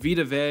going with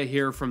Vita Vea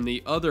here from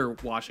the other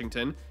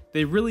Washington.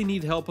 They really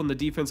need help on the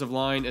defensive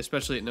line,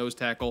 especially at nose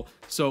tackle,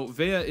 so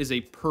Vea is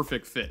a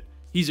perfect fit.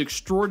 He's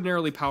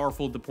extraordinarily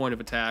powerful at the point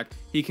of attack,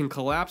 he can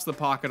collapse the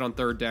pocket on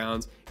third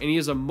downs, and he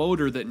has a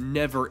motor that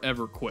never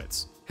ever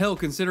quits. Hell,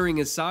 considering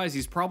his size,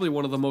 he's probably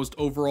one of the most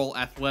overall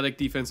athletic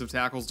defensive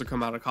tackles to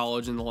come out of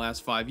college in the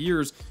last 5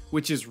 years,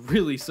 which is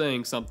really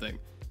saying something.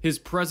 His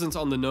presence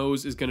on the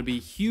nose is going to be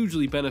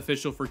hugely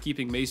beneficial for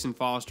keeping Mason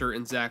Foster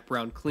and Zach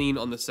Brown clean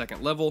on the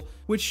second level,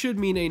 which should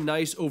mean a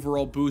nice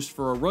overall boost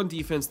for a run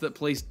defense that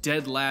placed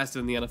dead last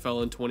in the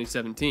NFL in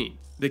 2017.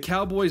 The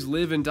Cowboys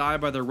live and die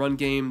by their run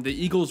game, the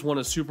Eagles won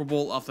a Super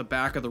Bowl off the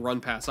back of the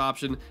run-pass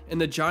option, and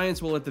the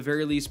Giants will at the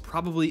very least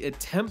probably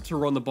attempt to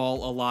run the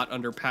ball a lot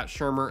under Pat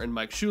Shurmur and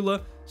Mike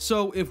Shula,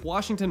 so if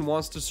Washington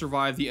wants to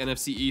survive the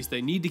NFC East,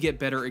 they need to get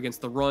better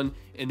against the run,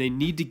 and they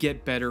need to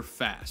get better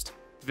fast.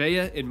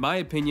 Vea, in my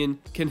opinion,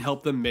 can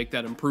help them make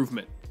that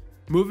improvement.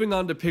 Moving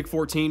on to pick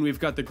 14, we've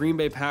got the Green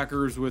Bay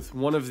Packers with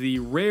one of the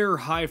rare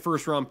high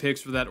first-round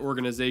picks for that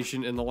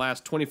organization in the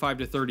last 25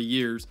 to 30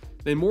 years.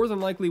 They more than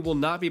likely will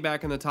not be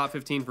back in the top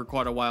 15 for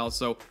quite a while,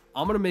 so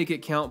I'm going to make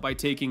it count by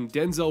taking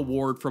Denzel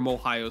Ward from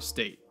Ohio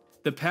State.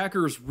 The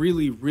Packers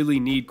really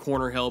need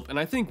corner help, and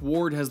I think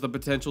Ward has the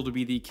potential to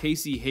be the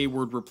Casey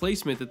Hayward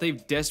replacement that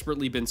they've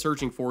desperately been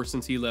searching for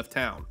since he left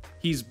town.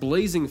 He's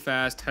blazing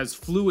fast, has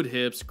fluid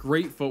hips,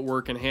 great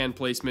footwork and hand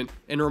placement,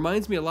 and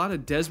reminds me a lot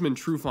of Desmond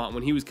Trufant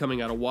when he was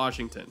coming out of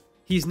Washington.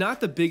 He's not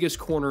the biggest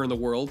corner in the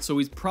world, so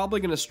he's probably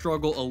going to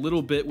struggle a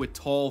little bit with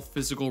tall,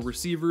 physical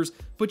receivers,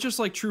 but just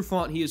like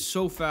Trufant, he is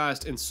so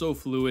fast and so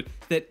fluid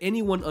that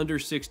anyone under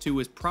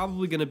 6'2" is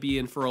probably going to be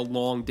in for a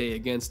long day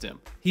against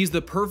him. He's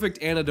the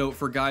perfect antidote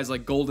for guys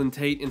like Golden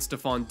Tate and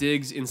Stephon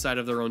Diggs inside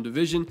of their own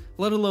division,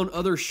 let alone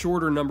other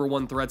shorter number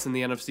 1 threats in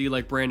the NFC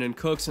like Brandon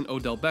Cooks and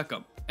Odell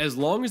Beckham. As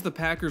long as the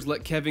Packers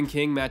let Kevin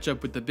King match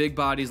up with the big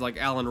bodies like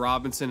Allen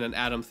Robinson and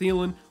Adam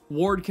Thielen,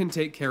 Ward can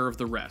take care of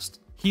the rest.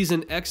 He's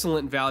an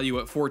excellent value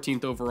at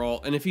 14th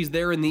overall, and if he's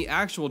there in the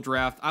actual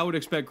draft, I would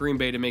expect Green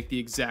Bay to make the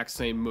exact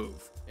same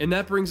move. And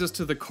that brings us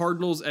to the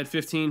Cardinals at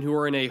 15, who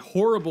are in a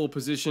horrible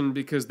position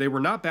because they were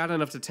not bad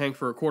enough to tank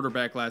for a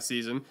quarterback last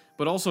season,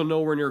 but also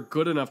nowhere near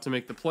good enough to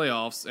make the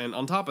playoffs, and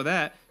on top of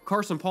that,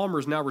 Carson Palmer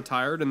is now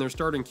retired and their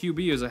starting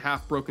QB is a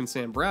half-broken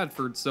Sam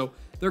Bradford, so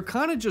they're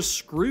kind of just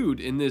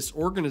screwed in this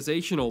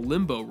organizational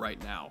limbo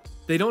right now.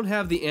 They don't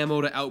have the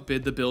ammo to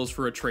outbid the Bills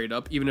for a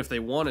trade-up, even if they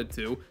wanted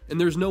to, and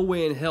there's no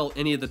way in hell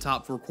any of the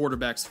top 4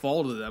 quarterbacks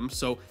fall to them,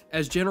 so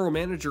as general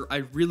manager, I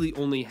really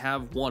only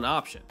have one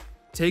option.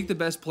 Take the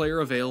best player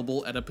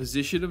available at a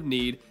position of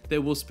need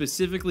that will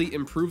specifically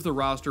improve the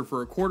roster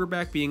for a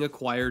quarterback being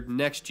acquired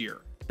next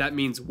year. That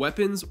means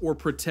weapons or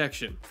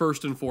protection,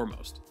 first and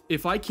foremost.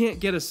 If I can't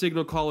get a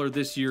signal caller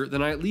this year,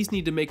 then I at least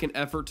need to make an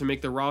effort to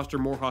make the roster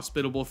more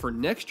hospitable for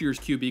next year's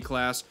QB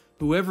class,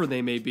 whoever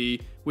they may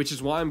be, which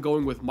is why I'm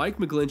going with Mike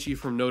McGlinchey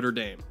from Notre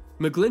Dame.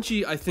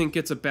 McGlinchey, I think,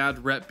 gets a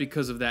bad rep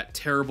because of that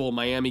terrible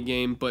Miami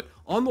game, but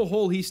on the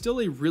whole, he's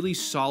still a really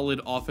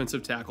solid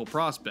offensive tackle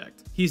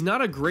prospect. He's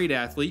not a great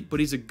athlete, but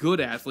he's a good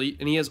athlete,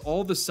 and he has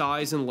all the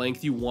size and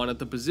length you want at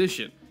the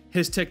position.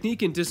 His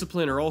technique and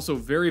discipline are also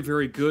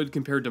very good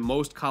compared to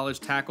most college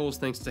tackles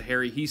thanks to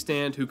Harry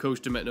Hiestand, who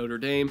coached him at Notre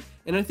Dame,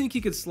 and I think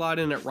he could slide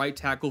in at right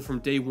tackle from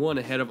day one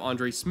ahead of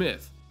Andre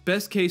Smith.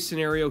 Best case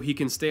scenario, he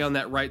can stay on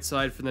that right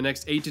side for the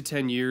next 8 to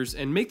 10 years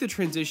and make the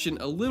transition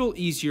a little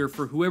easier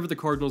for whoever the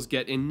Cardinals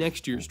get in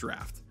next year's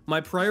draft. My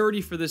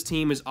priority for this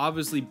team is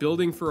obviously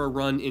building for a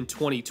run in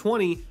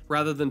 2020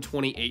 rather than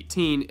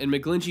 2018, and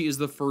McGlinchey is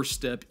the first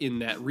step in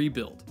that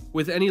rebuild.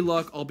 With any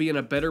luck, I'll be in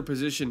a better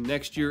position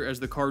next year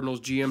as the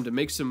Cardinals GM to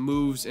make some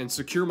moves and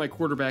secure my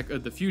quarterback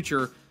of the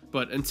future,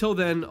 but until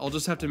then, I'll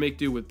just have to make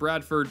do with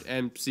Bradford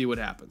and see what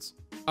happens.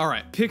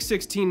 Alright, pick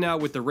 16 now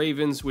with the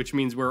Ravens, which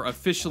means we're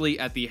officially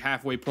at the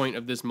halfway point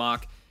of this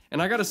mock,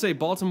 And I gotta say,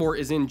 Baltimore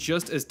is in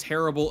just as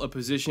terrible a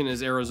position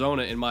as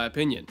Arizona in my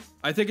opinion.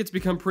 I think it's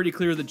become pretty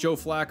clear that Joe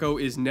Flacco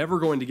is never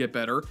going to get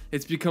better.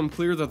 It's become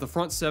clear that the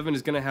front seven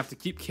is going to have to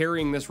keep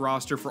carrying this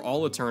roster for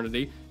all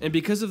eternity, and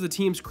because of the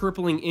team's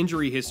crippling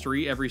injury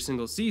history every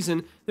single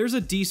season, there's a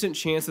decent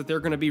chance that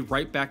they're going to be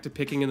right back to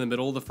picking in the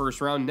middle of the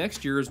first round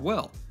next year as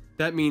well.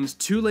 That means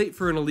too late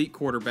for an elite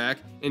quarterback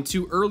and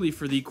too early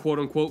for the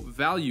quote-unquote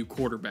value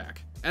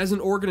quarterback. As an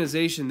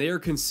organization, they are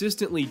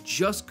consistently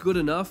just good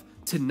enough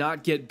to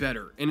not get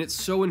better, and it's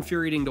so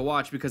infuriating to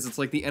watch because it's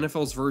like the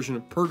NFL's version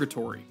of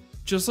purgatory.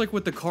 Just like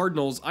with the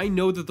Cardinals, I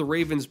know that the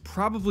Ravens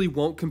probably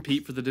won't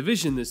compete for the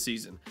division this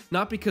season,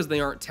 not because they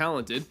aren't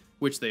talented,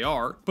 which they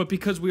are, but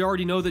because we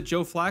already know that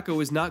Joe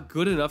Flacco is not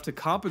good enough to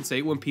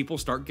compensate when people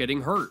start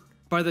getting hurt.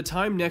 By the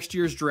time next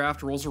year's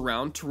draft rolls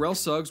around, Terrell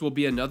Suggs will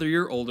be another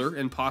year older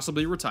and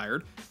possibly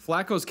retired,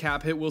 Flacco's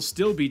cap hit will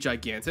still be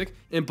gigantic,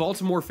 and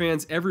Baltimore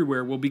fans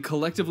everywhere will be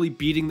collectively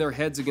beating their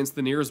heads against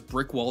the nearest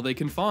brick wall they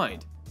can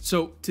find.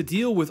 So, to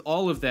deal with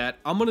all of that,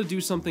 I'm going to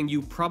do something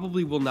you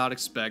probably will not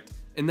expect,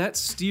 and that's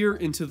steer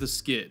into the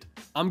skid.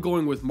 I'm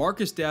going with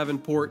Marcus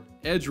Davenport,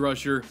 edge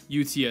rusher,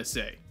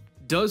 UTSA.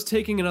 Does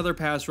taking another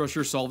pass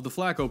rusher solve the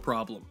Flacco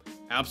problem?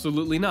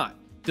 Absolutely not.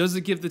 Does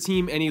it give the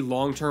team any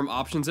long-term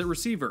options at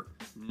receiver?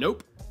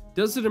 Nope.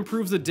 Does it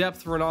improve the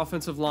depth for an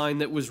offensive line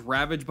that was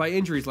ravaged by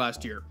injuries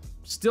last year?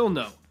 Still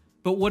no.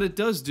 But what it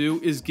does do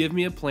is give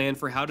me a plan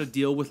for how to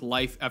deal with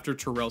life after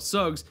Terrell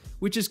Suggs,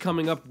 which is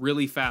coming up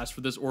really fast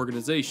for this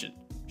organization.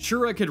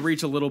 Sure, I could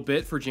reach a little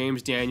bit for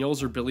James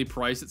Daniels or Billy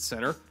Price at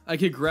center. I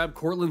could grab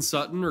Cortland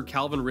Sutton or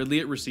Calvin Ridley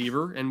at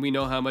receiver, and we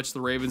know how much the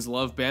Ravens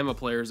love Bama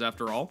players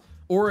after all.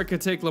 Or I could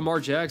take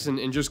Lamar Jackson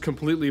and just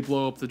completely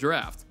blow up the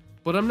draft.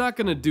 But I'm not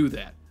going to do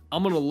that.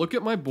 I'm going to look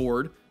at my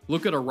board,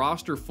 look at a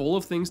roster full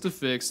of things to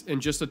fix, and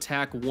just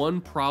attack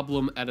one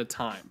problem at a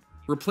time.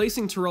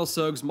 Replacing Terrell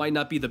Suggs might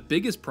not be the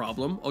biggest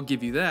problem, I'll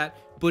give you that,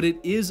 but it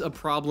is a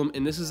problem,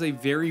 and this is a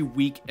very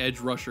weak edge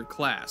rusher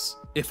class.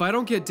 If I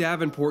don't get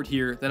Davenport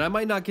here, then I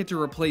might not get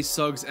to replace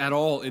Suggs at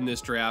all in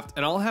this draft,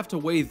 and I'll have to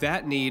weigh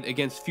that need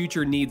against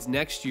future needs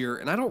next year,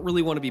 and I don't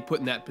really want to be put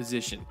in that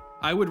position.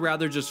 I would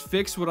rather just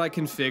fix what I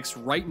can fix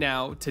right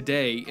now,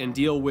 today, and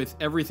deal with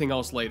everything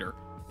else later.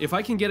 If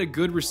I can get a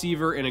good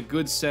receiver and a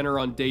good center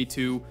on day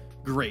 2,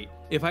 great.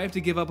 If I have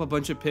to give up a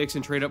bunch of picks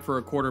and trade up for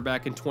a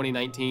quarterback in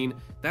 2019,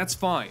 that's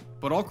fine,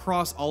 but I'll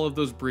cross all of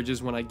those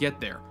bridges when I get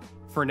there.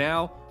 For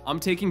now, I'm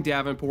taking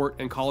Davenport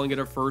and calling it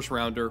a first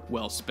rounder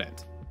well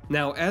spent.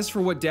 Now, as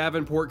for what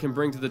Davenport can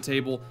bring to the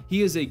table,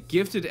 he is a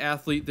gifted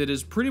athlete that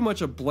is pretty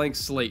much a blank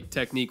slate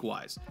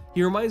technique-wise.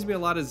 He reminds me a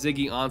lot of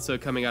Ziggy Ansah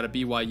coming out of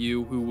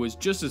BYU, who was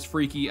just as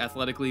freaky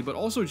athletically, but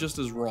also just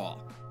as raw.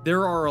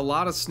 There are a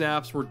lot of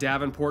snaps where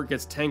Davenport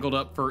gets tangled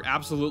up for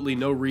absolutely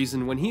no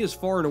reason when he is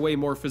far and away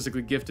more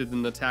physically gifted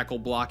than the tackle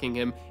blocking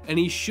him, and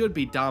he should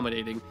be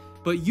dominating,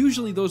 but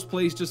usually those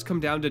plays just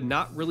come down to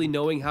not really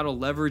knowing how to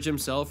leverage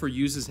himself or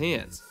use his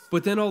hands.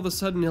 But then all of a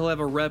sudden he'll have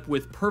a rep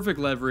with perfect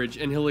leverage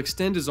and he'll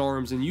extend his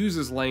arms and use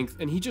his length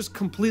and he just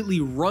completely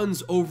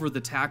runs over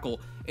the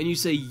tackle and you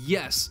say,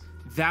 yes,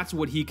 that's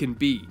what he can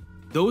be.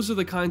 Those are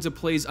the kinds of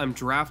plays I'm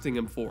drafting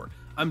him for.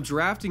 I'm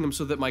drafting him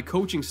so that my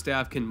coaching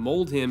staff can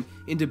mold him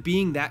into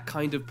being that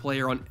kind of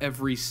player on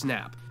every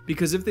snap.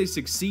 Because if they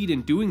succeed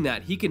in doing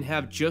that, he can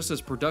have just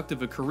as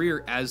productive a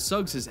career as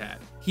Suggs has had.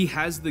 He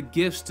has the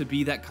gifts to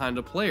be that kind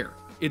of player.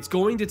 It's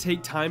going to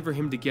take time for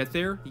him to get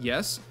there,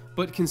 yes,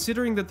 but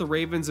considering that the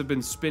Ravens have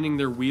been spinning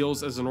their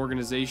wheels as an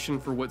organization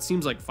for what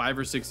seems like 5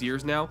 or 6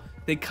 years now,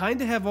 they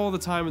kinda have all the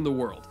time in the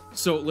world.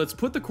 So let's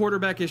put the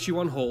quarterback issue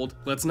on hold,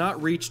 let's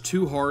not reach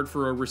too hard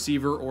for a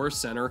receiver or a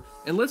center,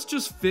 and let's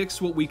just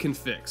fix what we can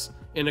fix.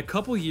 In a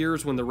couple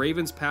years when the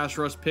Ravens pass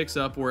rush picks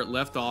up where it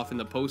left off in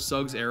the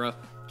post-Suggs era,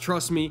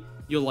 trust me,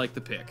 you'll like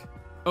the pick.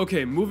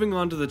 Okay, moving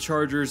on to the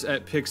Chargers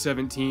at pick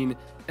 17,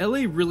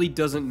 LA really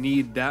doesn't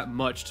need that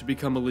much to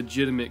become a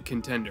legitimate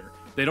contender.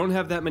 They don't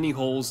have that many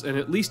holes, and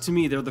at least to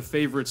me they're the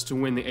favorites to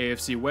win the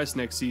AFC West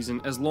next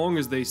season as long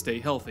as they stay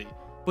healthy.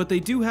 But they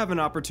do have an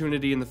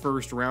opportunity in the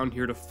first round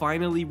here to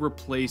finally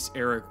replace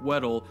Eric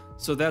Weddle,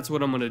 so that's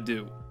what I'm going to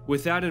do.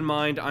 With that in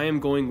mind, I am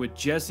going with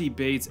Jesse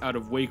Bates out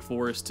of Wake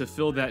Forest to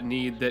fill that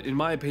need that in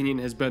my opinion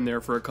has been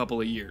there for a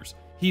couple of years.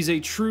 He's a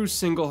true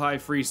single-high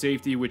free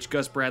safety which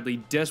Gus Bradley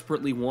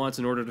desperately wants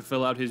in order to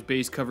fill out his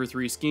base cover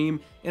 3 scheme,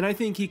 and I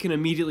think he can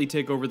immediately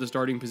take over the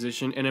starting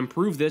position and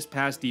improve this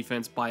pass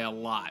defense by a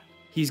lot.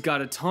 He's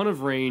got a ton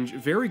of range,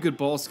 very good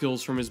ball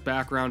skills from his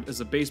background as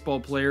a baseball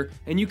player,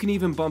 and you can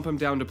even bump him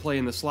down to play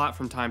in the slot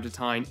from time to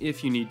time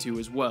if you need to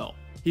as well.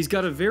 He's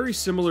got a very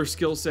similar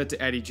skill set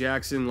to Eddie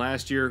Jackson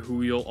last year,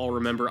 who you'll all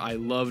remember I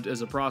loved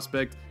as a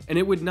prospect, and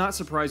it would not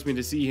surprise me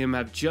to see him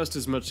have just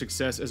as much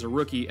success as a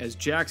rookie as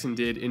Jackson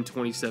did in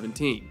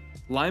 2017.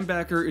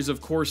 Linebacker is of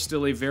course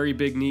still a very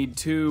big need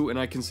too, and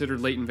I considered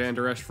Leighton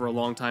Vander Esch for a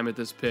long time at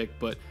this pick,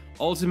 but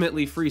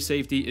ultimately free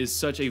safety is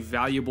such a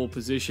valuable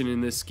position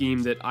in this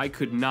scheme that I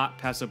could not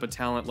pass up a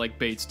talent like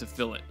Bates to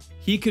fill it.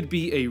 He could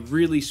be a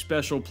really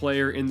special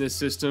player in this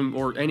system,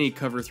 or any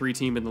cover 3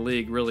 team in the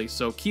league, really,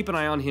 so keep an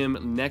eye on him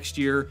next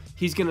year.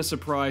 He's going to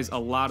surprise a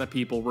lot of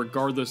people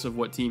regardless of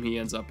what team he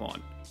ends up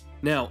on.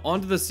 Now,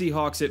 onto the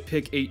Seahawks at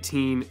pick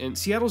 18, and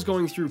Seattle's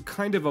going through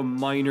kind of a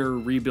minor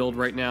rebuild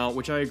right now,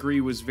 which I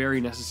agree was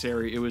very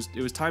necessary. It was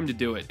time to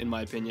do it, in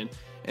my opinion.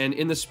 And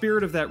in the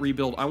spirit of that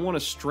rebuild, I want to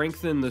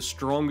strengthen the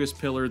strongest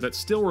pillar that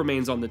still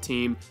remains on the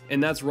team,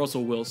 and that's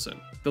Russell Wilson.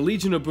 The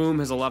Legion of Boom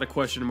has a lot of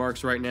question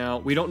marks right now.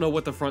 We don't know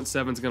what the front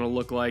seven's going to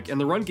look like,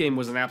 and the run game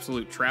was an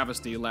absolute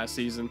travesty last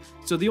season,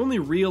 so the only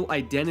real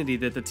identity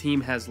that the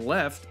team has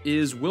left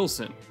is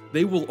Wilson.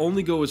 They will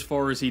only go as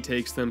far as he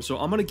takes them, so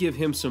I'm going to give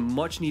him some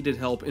much-needed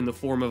help in the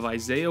form of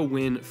Isaiah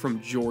Wynn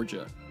from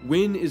Georgia.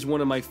 Wynn is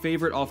one of my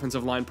favorite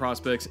offensive line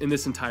prospects in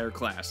this entire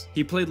class.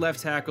 He played left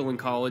tackle in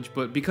college,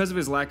 but because of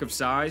his lack of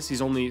size,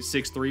 he's only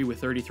 6'3"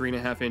 with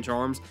 33.5-inch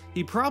arms,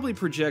 he probably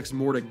projects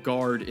more to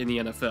guard in the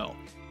NFL.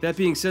 That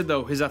being said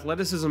though, his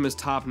athleticism is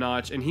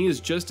top-notch, and he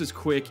is just as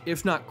quick,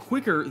 if not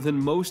quicker, than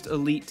most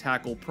elite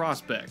tackle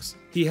prospects.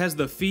 He has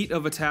the feet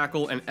of a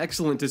tackle and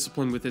excellent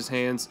discipline with his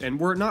hands, and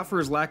were it not for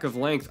his lack of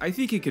length, I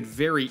think he could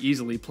very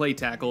easily play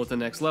tackle at the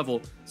next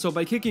level, so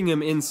by kicking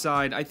him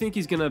inside, I think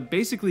he's gonna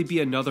basically be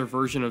another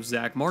version of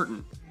Zach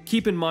Martin.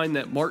 Keep in mind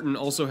that Martin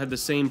also had the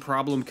same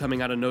problem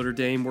coming out of Notre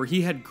Dame, where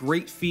he had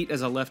great feet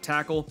as a left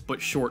tackle,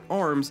 but short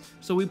arms,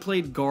 so he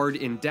played guard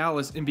in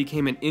Dallas and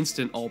became an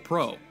instant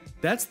All-Pro.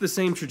 That's the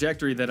same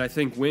trajectory that I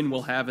think Wynn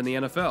will have in the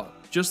NFL.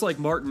 Just like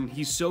Martin,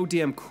 he's so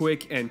damn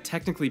quick and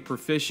technically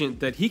proficient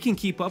that he can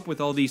keep up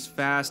with all these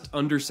fast,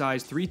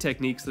 undersized 3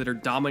 techniques that are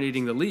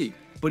dominating the league,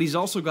 but he's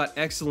also got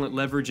excellent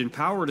leverage and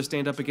power to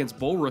stand up against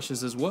bull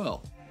rushes as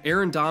well.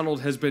 Aaron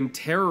Donald has been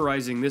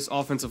terrorizing this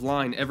offensive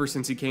line ever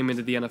since he came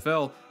into the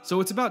NFL,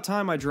 so it's about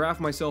time I draft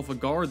myself a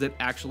guard that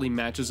actually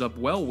matches up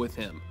well with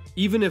him.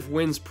 Even if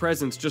Wynn's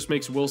presence just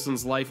makes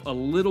Wilson's life a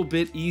little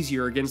bit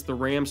easier against the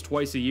Rams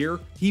twice a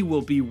year, he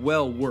will be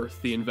well worth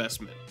the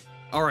investment.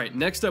 Alright,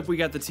 next up we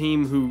got the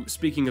team who,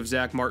 speaking of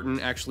Zach Martin,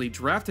 actually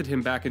drafted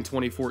him back in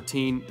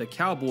 2014, the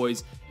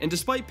Cowboys, and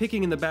despite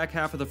picking in the back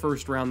half of the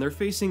first round, they're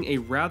facing a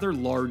rather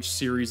large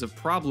series of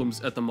problems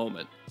at the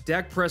moment.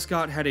 Dak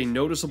Prescott had a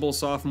noticeable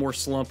sophomore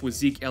slump with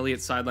Zeke Elliott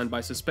sidelined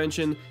by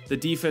suspension, the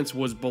defense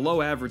was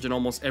below average in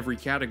almost every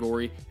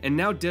category, and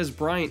now Dez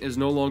Bryant is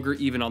no longer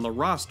even on the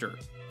roster.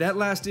 That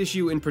last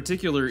issue in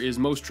particular is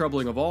most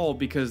troubling of all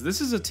because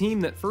this is a team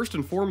that first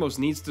and foremost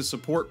needs to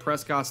support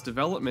Prescott's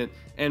development,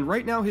 and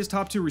right now his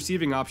top 2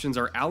 receiving options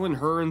are Allen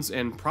Hurns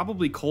and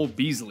probably Cole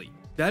Beasley.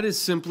 That is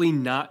simply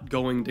not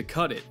going to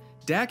cut it.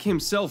 Dak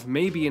himself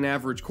may be an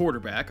average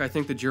quarterback, I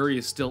think the jury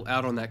is still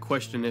out on that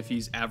question if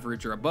he's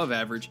average or above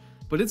average,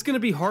 but it's going to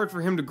be hard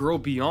for him to grow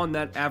beyond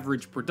that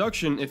average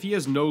production if he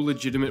has no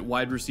legitimate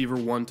wide receiver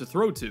 1 to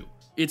throw to.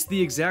 It's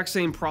the exact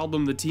same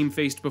problem the team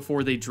faced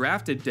before they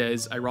drafted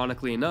Dez,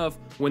 ironically enough,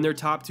 when their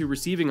top 2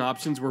 receiving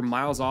options were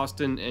Miles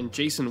Austin and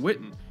Jason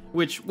Witten,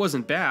 which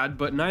wasn't bad,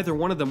 but neither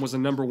one of them was a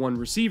number 1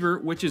 receiver,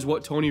 which is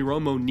what Tony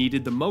Romo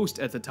needed the most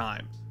at the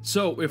time.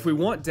 So if we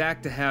want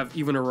Dak to have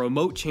even a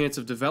remote chance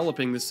of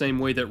developing the same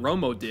way that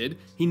Romo did,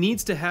 he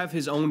needs to have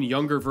his own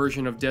younger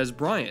version of Dez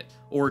Bryant,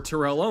 or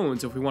Terrell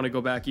Owens if we want to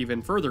go back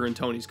even further in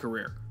Tony's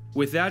career.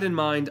 With that in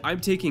mind, I'm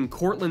taking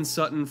Cortland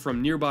Sutton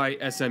from nearby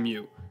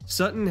SMU.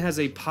 Sutton has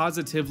a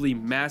positively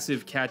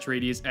massive catch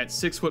radius at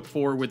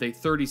 6'4" with a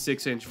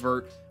 36-inch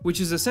vert, which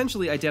is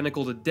essentially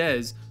identical to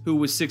Dez, who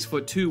was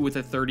 6'2" with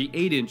a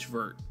 38-inch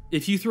vert.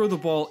 If you throw the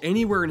ball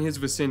anywhere in his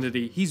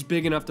vicinity, he's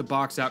big enough to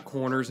box out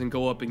corners and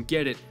go up and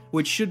get it,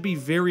 which should be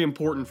very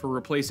important for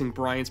replacing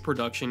Bryant's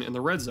production in the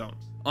red zone.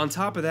 On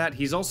top of that,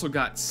 he's also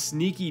got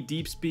sneaky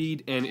deep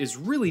speed and is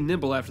really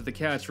nimble after the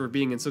catch for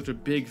being in such a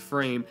big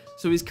frame,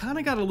 so he's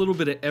kinda got a little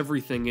bit of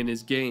everything in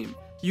his game.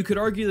 You could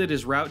argue that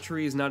his route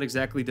tree is not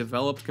exactly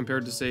developed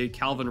compared to, say,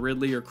 Calvin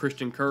Ridley or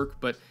Christian Kirk,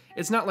 but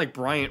it's not like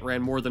Bryant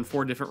ran more than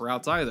 4 different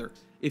routes either.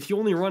 If you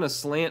only run a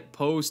slant,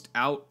 post,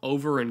 out,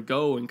 over, and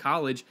go in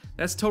college,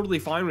 that's totally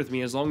fine with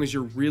me as long as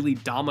you're really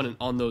dominant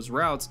on those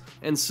routes,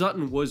 and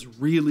Sutton was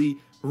really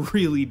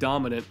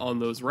dominant on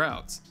those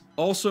routes.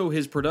 Also,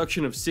 his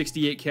production of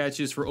 68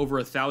 catches for over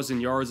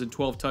 1,000 yards and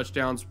 12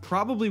 touchdowns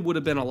probably would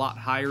have been a lot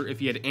higher if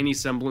he had any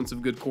semblance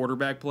of good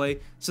quarterback play,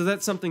 so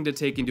that's something to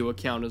take into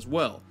account as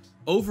well.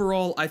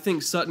 Overall, I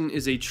think Sutton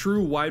is a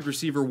true wide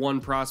receiver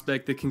 1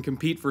 prospect that can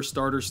compete for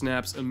starter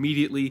snaps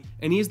immediately,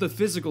 and he has the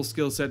physical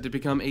skill set to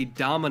become a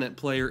dominant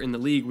player in the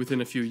league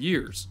within a few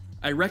years.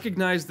 I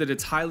recognize that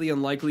it's highly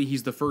unlikely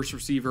he's the first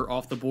receiver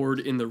off the board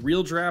in the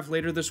real draft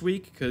later this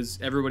week, because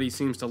everybody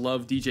seems to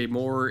love DJ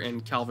Moore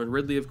and Calvin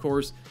Ridley, of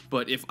course,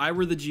 but if I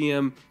were the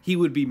GM, he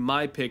would be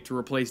my pick to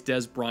replace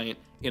Dez Bryant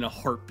in a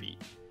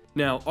heartbeat.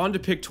 Now, on to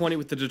pick 20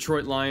 with the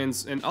Detroit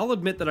Lions, and I'll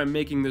admit that I'm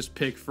making this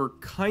pick for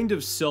kind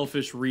of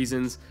selfish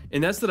reasons,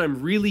 and that's that I'm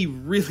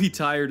really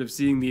tired of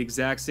seeing the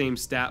exact same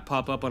stat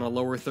pop up on a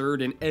lower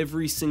third in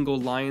every single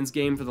Lions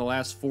game for the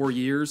last 4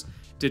 years.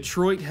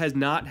 Detroit has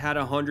not had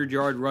a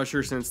 100-yard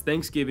rusher since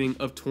Thanksgiving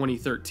of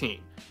 2013.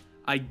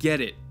 I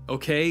get it,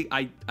 okay?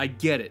 I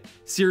get it.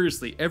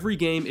 Seriously, every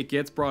game it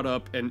gets brought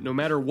up, and no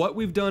matter what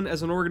we've done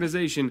as an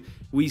organization,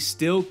 we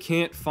still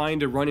can't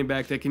find a running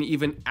back that can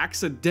even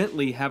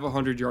accidentally have a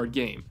 100-yard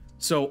game.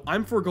 So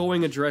I'm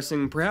foregoing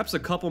addressing perhaps a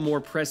couple more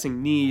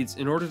pressing needs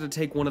in order to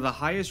take one of the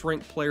highest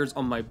ranked players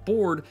on my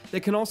board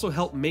that can also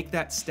help make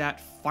that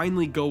stat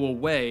finally go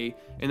away,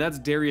 and that's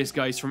Derrius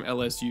Guice from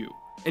LSU.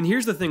 And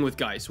here's the thing with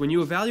Guice, when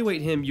you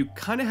evaluate him, you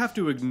kind of have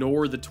to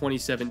ignore the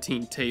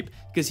 2017 tape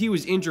because he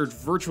was injured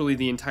virtually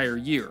the entire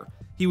year.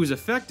 He was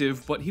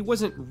effective, but he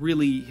wasn't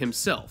really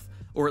himself,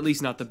 or at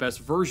least not the best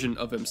version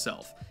of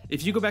himself.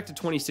 If you go back to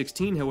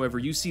 2016, however,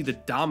 you see the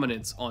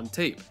dominance on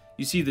tape.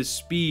 You see the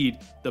speed,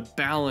 the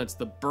balance,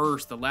 the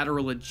burst, the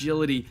lateral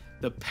agility,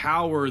 the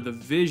power, the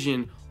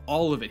vision,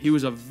 all of it. He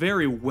was a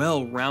very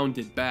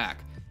well-rounded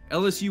back.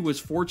 LSU was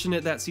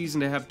fortunate that season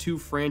to have 2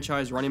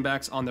 franchise running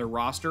backs on their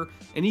roster,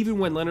 and even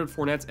when Leonard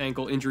Fournette's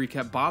ankle injury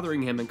kept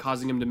bothering him and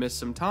causing him to miss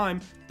some time,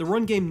 the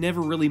run game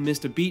never really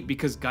missed a beat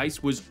because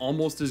Guice was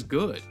almost as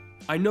good.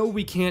 I know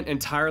we can't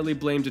entirely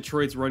blame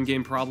Detroit's run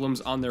game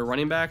problems on their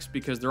running backs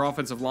because their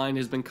offensive line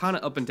has been kind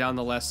of up and down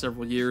the last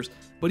several years,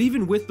 but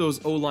even with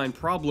those O-line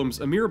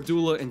problems, Amir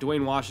Abdullah and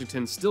Dwayne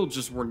Washington still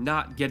just were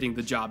not getting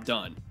the job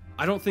done.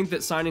 I don't think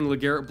that signing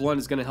LeGarrette Blount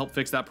is going to help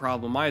fix that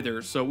problem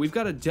either, so we've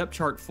got a depth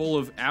chart full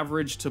of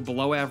average to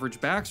below average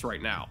backs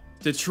right now.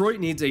 Detroit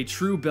needs a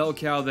true bell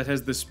cow that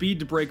has the speed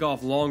to break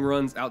off long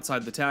runs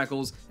outside the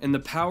tackles and the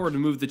power to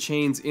move the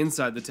chains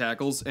inside the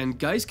tackles, and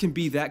Guice can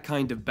be that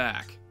kind of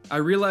back. I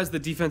realize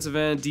that defensive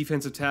end,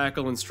 defensive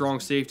tackle, and strong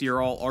safety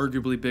are all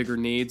arguably bigger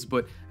needs,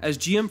 but as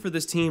GM for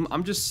this team,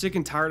 I'm just sick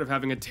and tired of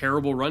having a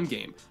terrible run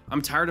game.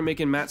 I'm tired of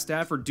making Matt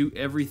Stafford do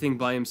everything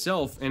by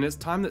himself, and it's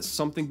time that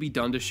something be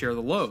done to share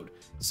the load.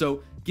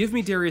 So give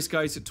me Derrius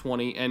Guice at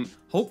 20, and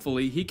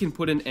hopefully he can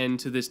put an end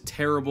to this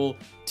terrible,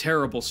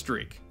 terrible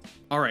streak.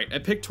 Alright,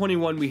 at pick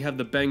 21 we have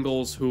the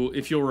Bengals, who,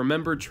 if you'll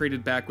remember,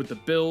 traded back with the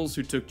Bills,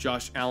 who took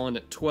Josh Allen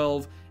at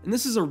 12, and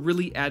this is a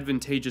really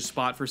advantageous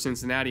spot for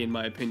Cincinnati in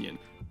my opinion.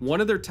 One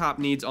of their top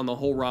needs on the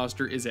whole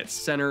roster is at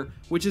center,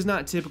 which is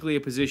not typically a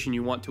position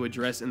you want to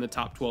address in the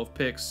top 12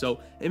 picks, so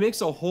it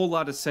makes a whole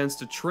lot of sense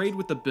to trade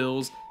with the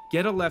Bills,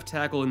 get a left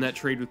tackle in that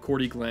trade with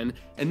Cordy Glenn,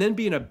 and then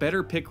be in a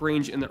better pick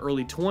range in the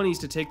early 20s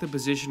to take the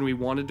position we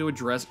wanted to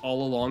address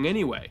all along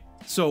anyway.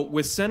 So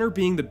with center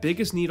being the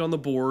biggest need on the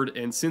board,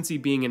 and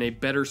Cincy being in a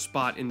better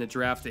spot in the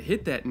draft to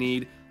hit that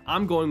need,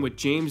 I'm going with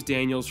James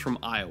Daniels from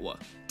Iowa.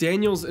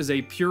 Daniels is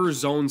a pure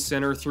zone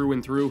center through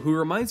and through who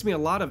reminds me a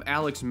lot of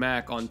Alex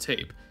Mack on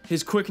tape.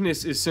 His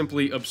quickness is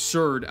simply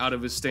absurd out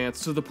of his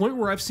stance to the point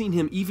where I've seen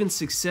him even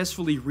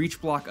successfully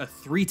reach block a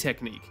 3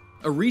 technique.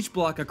 A reach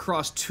block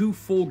across 2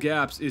 full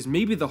gaps is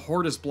maybe the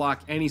hardest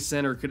block any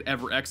center could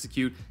ever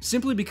execute,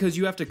 simply because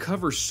you have to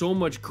cover so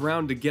much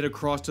ground to get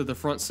across to the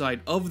front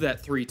side of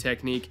that 3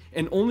 technique,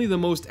 and only the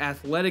most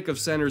athletic of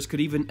centers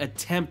could even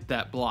attempt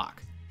that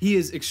block. He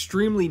is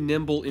extremely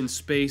nimble in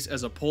space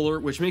as a puller,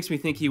 which makes me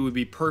think he would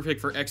be perfect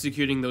for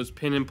executing those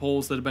pin and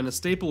pulls that have been a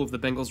staple of the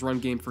Bengals run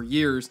game for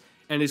years,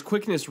 and his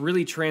quickness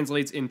really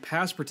translates in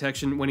pass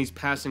protection when he's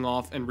passing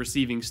off and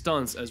receiving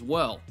stunts as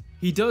well.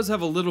 He does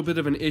have a little bit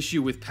of an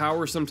issue with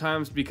power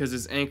sometimes because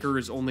his anchor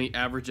is only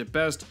average at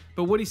best,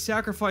 but what he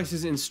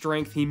sacrifices in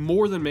strength he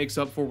more than makes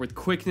up for with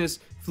quickness,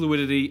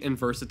 fluidity, and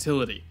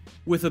versatility.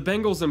 With the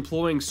Bengals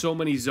employing so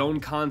many zone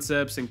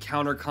concepts and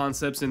counter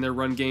concepts in their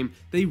run game,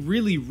 they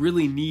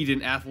really need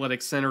an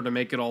athletic center to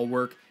make it all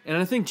work, and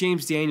I think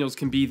James Daniels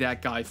can be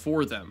that guy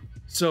for them.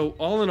 So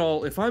all in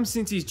all, if I'm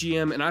Cincy's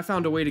GM and I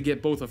found a way to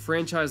get both a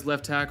franchise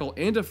left tackle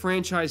and a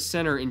franchise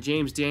center in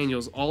James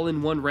Daniels all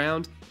in one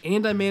round,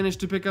 and I managed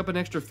to pick up an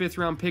extra 5th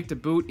round pick to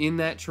boot in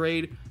that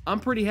trade, I'm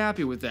pretty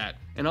happy with that,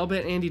 and I'll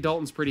bet Andy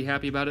Dalton's pretty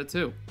happy about it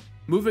too.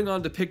 Moving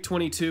on to pick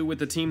 22 with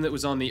the team that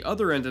was on the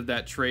other end of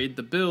that trade,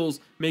 the Bills,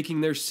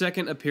 making their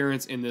second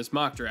appearance in this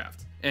mock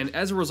draft. And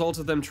as a result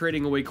of them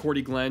trading away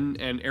Cordy Glenn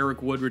and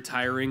Eric Wood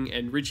retiring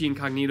and Richie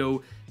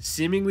Incognito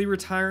seemingly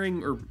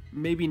retiring, or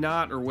maybe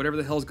not, or whatever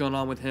the hell's going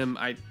on with him,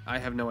 I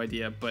have no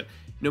idea, but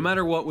no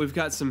matter what, we've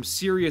got some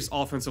serious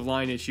offensive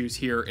line issues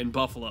here in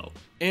Buffalo.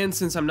 And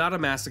since I'm not a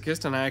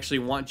masochist and I actually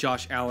want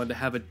Josh Allen to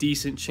have a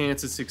decent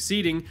chance of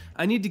succeeding,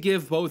 I need to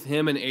give both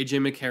him and AJ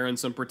McCarron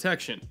some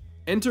protection.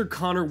 Enter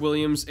Connor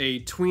Williams,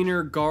 a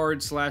tweener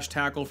guard /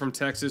 tackle from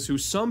Texas who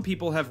some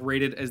people have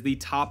rated as the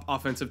top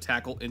offensive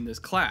tackle in this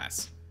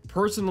class.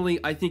 Personally,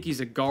 I think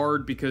he's a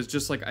guard because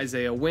just like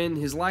Isaiah Wynn,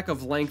 his lack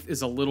of length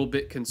is a little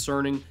bit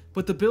concerning,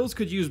 but the Bills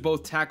could use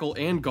both tackle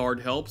and guard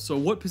help, so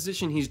what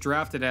position he's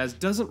drafted as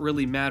doesn't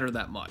really matter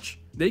that much.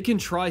 They can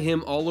try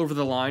him all over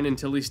the line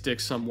until he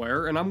sticks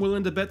somewhere, and I'm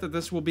willing to bet that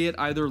this will be at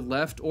either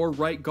left or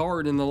right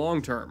guard in the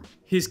long term.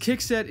 His kick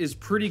set is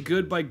pretty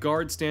good by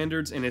guard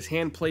standards, and his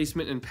hand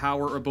placement and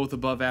power are both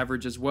above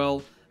average as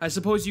well. I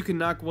suppose you can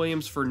knock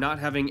Williams for not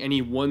having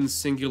any one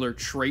singular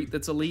trait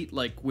that's elite,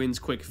 like Wynn's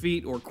quick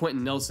feet or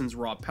Quentin Nelson's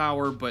raw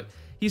power, but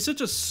He's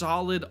such a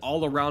solid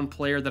all-around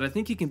player that I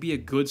think he can be a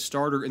good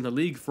starter in the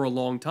league for a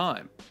long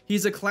time.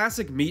 He's a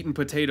classic meat and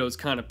potatoes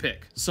kind of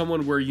pick,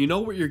 someone where you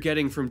know what you're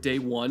getting from day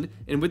one,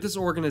 and with this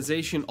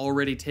organization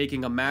already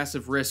taking a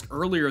massive risk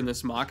earlier in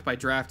this mock by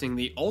drafting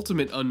the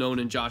ultimate unknown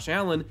in Josh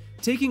Allen,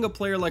 taking a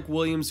player like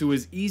Williams who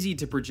is easy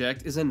to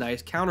project is a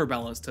nice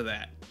counterbalance to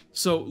that.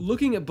 So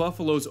looking at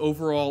Buffalo's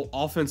overall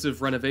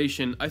offensive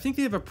renovation, I think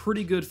they have a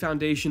pretty good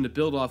foundation to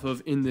build off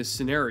of in this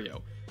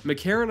scenario.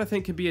 McCarron I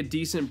think can be a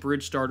decent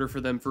bridge starter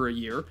for them for a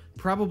year,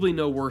 probably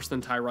no worse than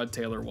Tyrod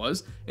Taylor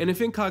was, and if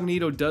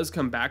Incognito does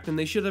come back then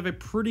they should have a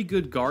pretty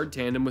good guard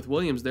tandem with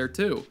Williams there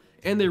too.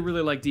 And they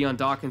really like Deion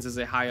Dawkins as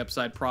a high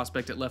upside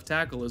prospect at left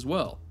tackle as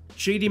well.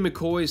 Shady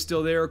McCoy is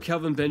still there,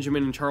 Kelvin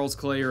Benjamin and Charles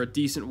Clay are a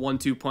decent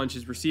 1-2 punch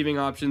as receiving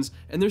options,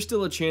 and there's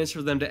still a chance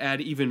for them to add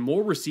even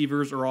more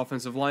receivers or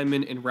offensive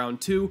linemen in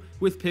round 2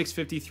 with picks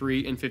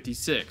 53 and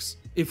 56.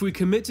 If we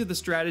commit to the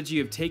strategy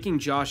of taking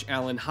Josh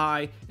Allen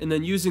high and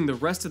then using the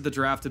rest of the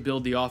draft to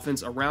build the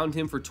offense around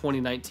him for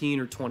 2019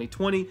 or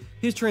 2020,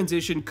 his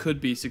transition could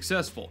be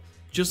successful.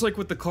 Just like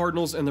with the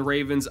Cardinals and the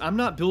Ravens, I'm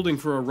not building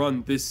for a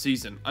run this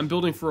season. I'm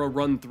building for a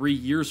run 3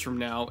 years from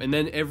now and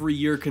then every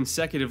year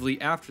consecutively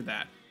after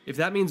that. If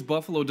that means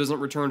Buffalo doesn't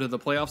return to the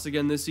playoffs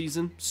again this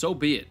season, so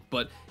be it.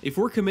 But if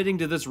we're committing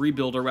to this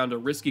rebuild around a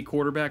risky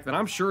quarterback, then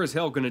I'm sure as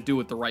hell going to do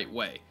it the right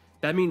way.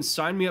 That means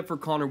sign me up for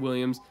Connor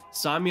Williams,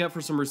 sign me up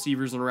for some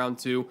receivers in round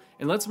 2,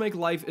 and let's make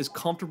life as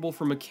comfortable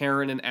for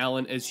McCarron and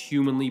Allen as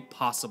humanly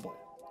possible.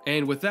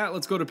 And with that,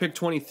 let's go to pick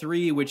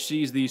 23, which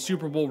sees the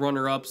Super Bowl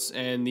runner-ups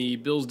and the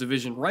Bills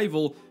division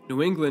rival,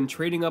 New England,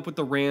 trading up with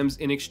the Rams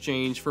in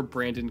exchange for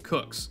Brandon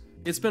Cooks.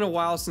 It's been a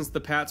while since the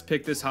Pats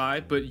picked this high,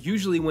 but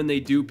usually when they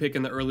do pick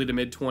in the early to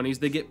mid-20s,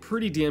 they get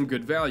pretty damn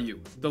good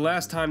value. The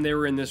last time they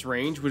were in this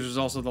range, which was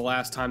also the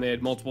last time they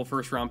had multiple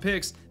first-round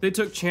picks, they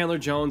took Chandler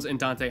Jones and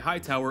Dante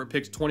Hightower at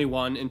picks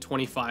 21 and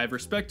 25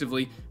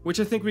 respectively, which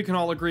I think we can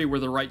all agree were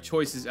the right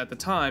choices at the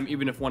time,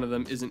 even if one of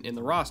them isn't in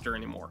the roster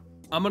anymore.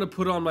 I'm going to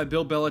put on my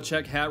Bill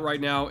Belichick hat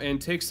right now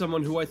and take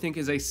someone who I think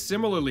is a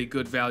similarly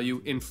good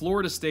value in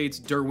Florida State's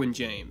Derwin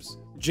James.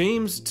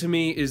 James, to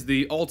me, is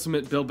the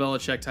ultimate Bill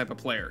Belichick type of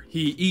player.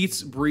 He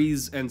eats,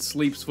 breathes, and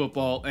sleeps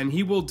football, and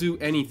he will do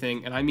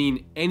anything, and I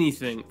mean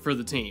anything, for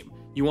the team.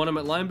 You want him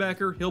at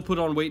linebacker, he'll put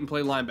on weight and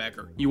play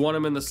linebacker. You want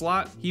him in the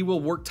slot, he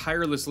will work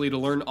tirelessly to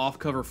learn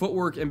off-cover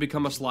footwork and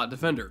become a slot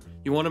defender.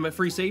 You want him at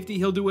free safety,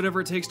 he'll do whatever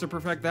it takes to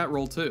perfect that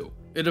role too.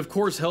 It of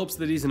course helps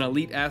that he's an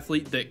elite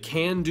athlete that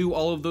can do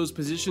all of those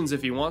positions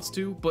if he wants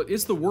to, but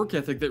it's the work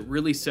ethic that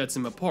really sets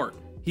him apart.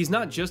 He's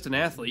not just an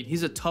athlete,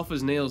 he's a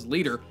tough-as-nails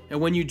leader,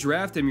 and when you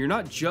draft him, you're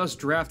not just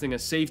drafting a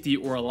safety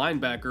or a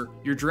linebacker,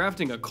 you're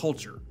drafting a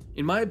culture.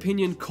 In my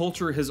opinion,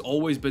 culture has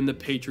always been the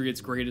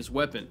Patriots' greatest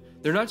weapon.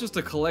 They're not just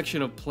a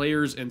collection of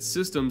players and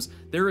systems,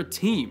 they're a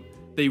team.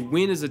 They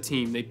win as a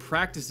team, they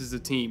practice as a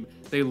team,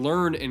 they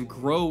learn and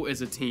grow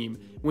as a team.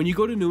 When you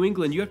go to New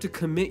England, you have to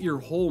commit your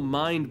whole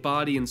mind,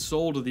 body, and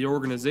soul to the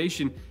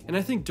organization, and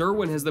I think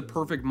Derwin has the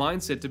perfect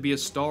mindset to be a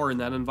star in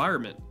that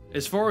environment.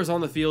 As far as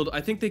on the field,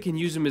 I think they can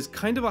use him as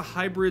kind of a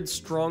hybrid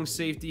strong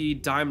safety,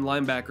 dime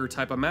linebacker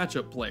type of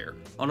matchup player.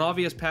 On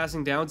obvious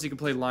passing downs, he can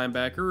play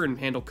linebacker and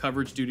handle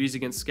coverage duties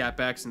against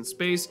scatbacks in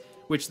space,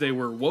 which they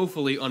were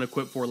woefully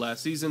unequipped for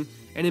last season,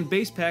 and in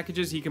base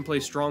packages he can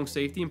play strong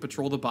safety and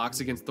patrol the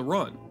box against the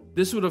run.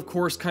 This would of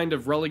course kind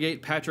of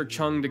relegate Patrick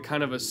Chung to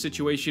kind of a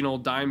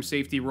situational dime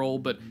safety role,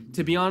 but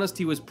to be honest,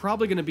 he was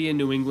probably going to be in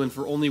New England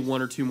for only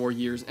 1 or 2 more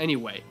years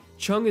anyway.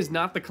 Chung is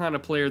not the kind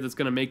of player that's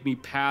going to make me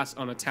pass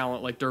on a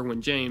talent like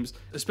Derwin James,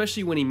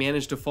 especially when he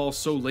managed to fall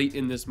so late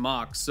in this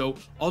mock, so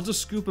I'll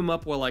just scoop him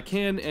up while I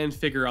can and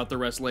figure out the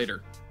rest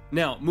later.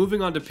 Now,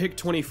 moving on to pick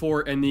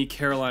 24 and the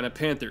Carolina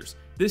Panthers.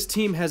 This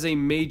team has a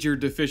major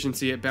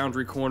deficiency at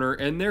boundary corner,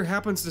 and there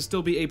happens to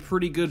still be a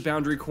pretty good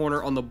boundary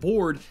corner on the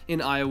board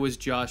in Iowa's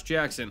Josh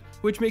Jackson,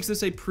 which makes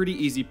this a pretty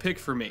easy pick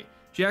for me.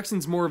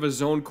 Jackson's more of a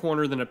zone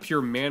corner than a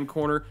pure man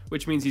corner,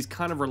 which means he's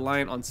kind of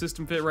reliant on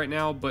system fit right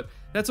now, but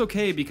that's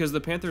okay because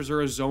the Panthers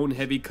are a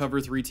zone-heavy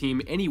cover 3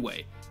 team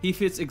anyway. He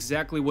fits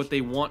exactly what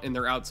they want in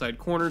their outside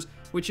corners,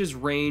 which is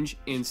range,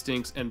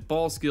 instincts, and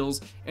ball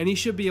skills, and he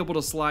should be able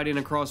to slide in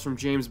across from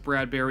James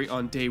Bradberry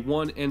on day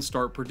 1 and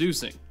start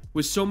producing.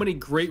 With so many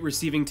great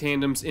receiving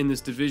tandems in this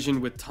division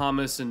with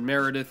Thomas and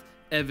Meredith,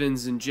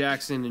 Evans and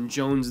Jackson and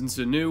Jones and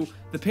Sanu,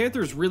 the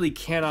Panthers really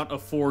cannot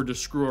afford to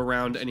screw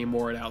around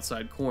anymore at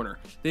outside corner.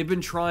 They've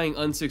been trying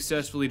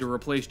unsuccessfully to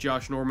replace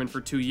Josh Norman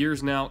for 2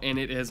 years now, and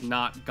it has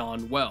not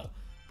gone well.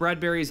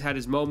 Bradberry's had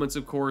his moments,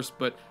 of course,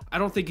 but I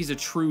don't think he's a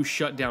true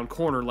shutdown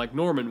corner like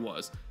Norman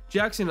was.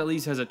 Jackson at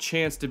least has a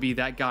chance to be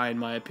that guy in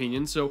my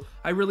opinion, so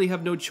I really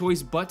have no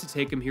choice but to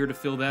take him here to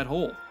fill that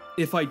hole.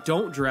 If I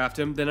don't draft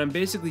him, then I'm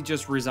basically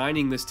just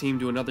resigning this team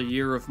to another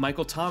year of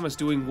Michael Thomas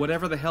doing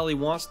whatever the hell he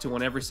wants to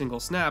on every single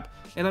snap,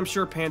 and I'm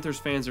sure Panthers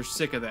fans are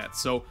sick of that,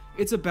 so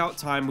it's about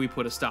time we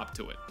put a stop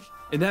to it.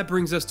 And that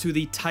brings us to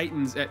the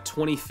Titans at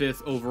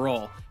 25th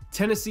overall.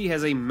 Tennessee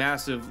has a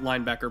massive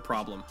linebacker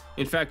problem.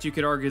 In fact, you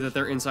could argue that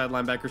their inside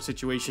linebacker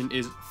situation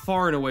is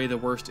far and away the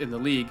worst in the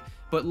league,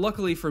 but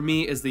luckily for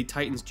me as the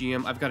Titans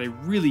GM, I've got a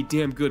really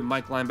damn good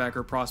Mike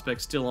linebacker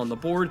prospect still on the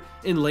board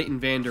in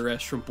Leighton Vander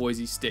Esch from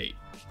Boise State.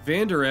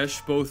 Vander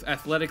Esch, both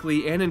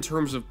athletically and in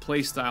terms of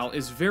play style,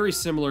 is very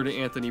similar to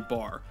Anthony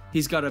Barr.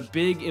 He's got a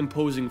big,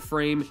 imposing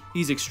frame,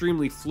 he's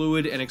extremely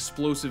fluid and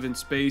explosive in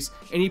space,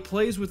 and he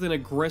plays with an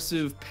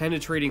aggressive,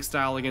 penetrating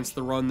style against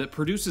the run that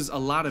produces a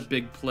lot of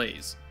big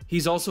plays.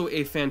 He's also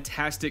a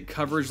fantastic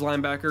coverage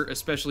linebacker,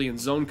 especially in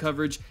zone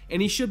coverage,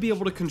 and he should be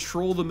able to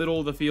control the middle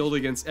of the field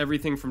against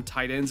everything from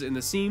tight ends in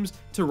the seams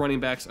to running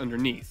backs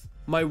underneath.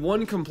 My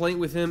one complaint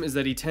with him is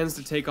that he tends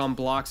to take on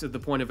blocks at the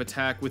point of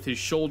attack with his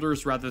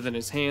shoulders rather than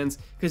his hands,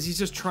 because he's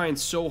just trying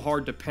so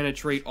hard to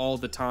penetrate all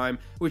the time,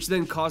 which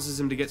then causes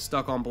him to get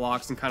stuck on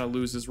blocks and kind of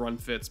lose his run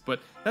fits,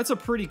 but that's a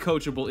pretty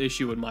coachable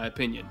issue in my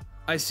opinion.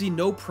 I see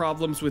no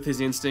problems with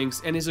his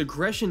instincts, and his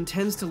aggression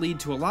tends to lead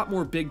to a lot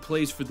more big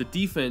plays for the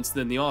defense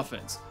than the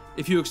offense.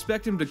 If you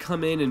expect him to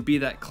come in and be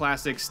that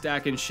classic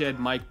stack and shed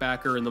Mike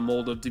backer in the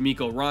mold of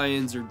DeMeco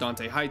Ryans or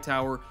Dante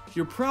Hightower,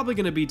 you're probably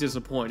going to be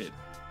disappointed.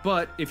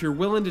 But if you're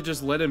willing to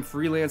just let him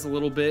freelance a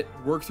little bit,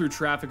 work through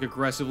traffic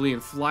aggressively,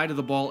 and fly to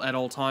the ball at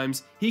all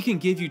times, he can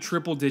give you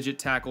triple-digit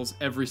tackles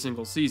every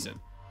single season.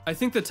 I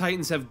think the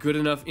Titans have good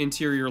enough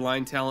interior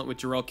line talent with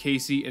Jarrell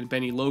Casey and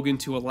Benny Logan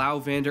to allow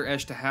Vander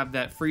Esch to have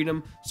that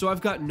freedom, so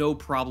I've got no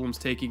problems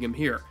taking him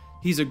here.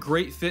 He's a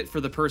great fit for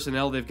the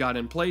personnel they've got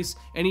in place,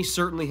 and he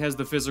certainly has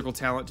the physical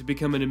talent to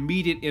become an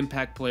immediate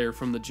impact player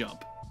from the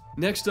jump.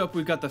 Next up,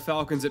 we've got the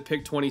Falcons at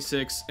pick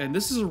 26, and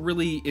this is a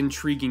really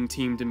intriguing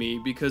team to me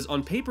because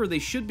on paper they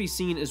should be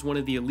seen as one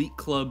of the elite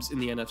clubs in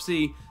the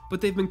NFC, but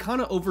they've been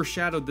kind of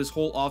overshadowed this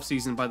whole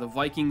offseason by the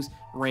Vikings,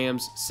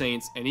 Rams,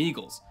 Saints, and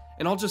Eagles.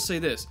 And I'll just say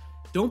this,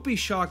 don't be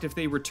shocked if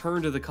they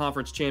return to the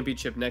conference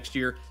championship next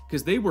year,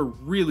 because they were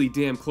really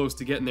damn close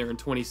to getting there in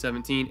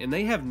 2017, and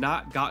they have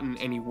not gotten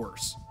any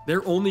worse.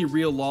 Their only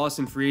real loss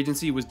in free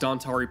agency was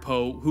Dontari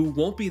Poe, who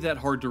won't be that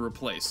hard to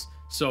replace.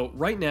 So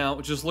right now,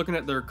 just looking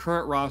at their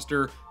current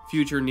roster,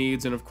 future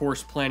needs, and of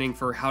course planning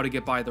for how to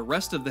get by the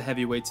rest of the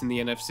heavyweights in the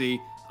NFC,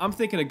 I'm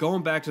thinking of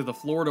going back to the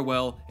Florida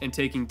well and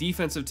taking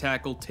defensive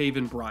tackle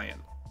Taven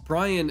Bryan.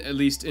 Bryan, at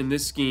least in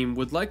this scheme,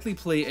 would likely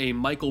play a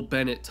Michael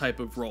Bennett type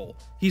of role.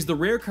 He's the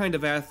rare kind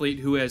of athlete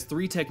who has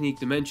 3 technique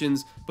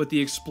dimensions, but the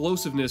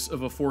explosiveness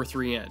of a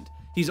 4-3 end.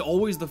 He's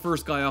always the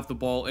first guy off the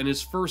ball, and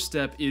his first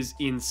step is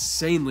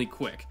insanely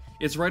quick.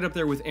 It's right up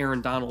there with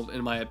Aaron Donald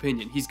in my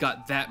opinion. He's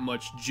got that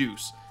much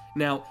juice.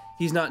 Now,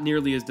 he's not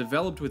nearly as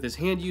developed with his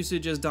hand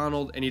usage as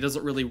Donald, and he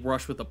doesn't really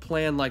rush with a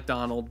plan like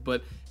Donald,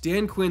 but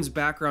Dan Quinn's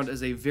background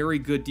as a very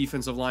good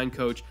defensive line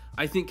coach,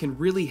 I think can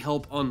really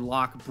help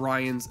unlock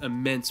Bryan's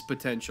immense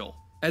potential.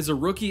 As a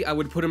rookie, I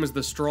would put him as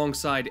the strong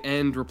side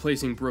end,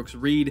 replacing Brooks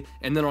Reed,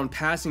 and then on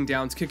passing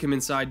downs, kick him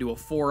inside to a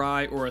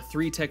 4-eye or a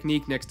 3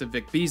 technique next to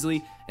Vic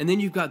Beasley, and then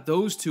you've got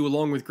those two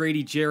along with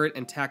Grady Jarrett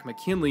and Takk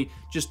McKinley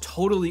just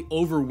totally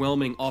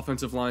overwhelming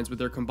offensive lines with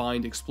their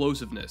combined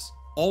explosiveness.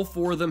 All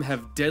 4 of them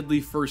have deadly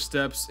first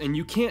steps, and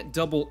you can't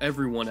double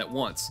everyone at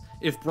once.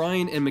 If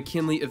Bryan and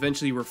McKinley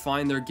eventually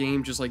refine their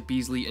game just like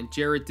Beasley and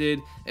Jarrett did,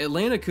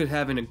 Atlanta could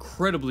have an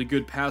incredibly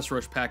good pass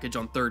rush package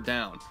on 3rd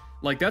down.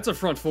 Like, that's a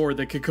front 4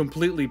 that could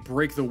completely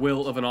break the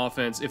will of an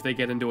offense if they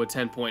get into a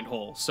 10-point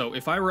hole. So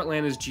if I were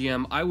Atlanta's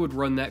GM, I would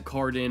run that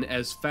card in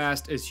as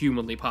fast as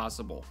humanly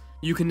possible.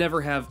 You can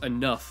never have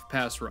enough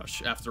pass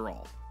rush, after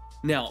all.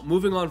 Now,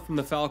 moving on from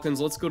the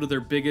Falcons, let's go to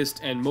their biggest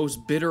and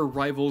most bitter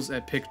rivals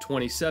at pick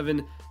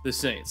 27, the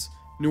Saints.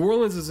 New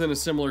Orleans is in a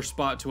similar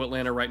spot to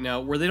Atlanta right now,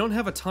 where they don't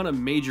have a ton of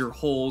major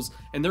holes,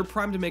 and they're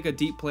primed to make a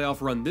deep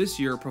playoff run this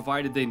year,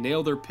 provided they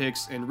nail their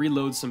picks and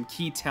reload some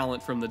key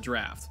talent from the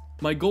draft.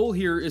 My goal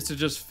here is to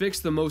just fix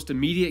the most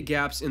immediate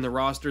gaps in the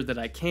roster that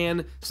I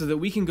can, so that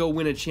we can go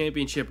win a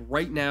championship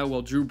right now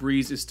while Drew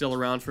Brees is still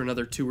around for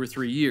another 2 or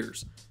 3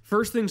 years.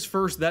 First things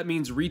first, that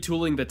means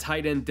retooling the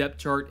tight end depth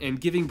chart and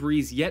giving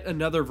Brees yet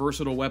another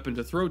versatile weapon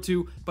to throw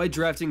to by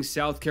drafting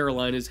South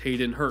Carolina's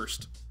Hayden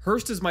Hurst.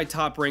 Hurst is my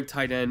top-ranked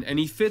tight end, and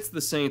he fits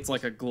the Saints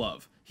like a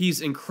glove. He's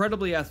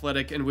incredibly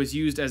athletic and was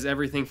used as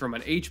everything from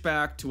an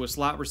H-back to a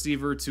slot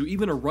receiver to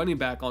even a running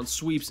back on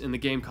sweeps in the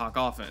Gamecock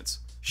offense.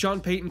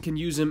 Sean Payton can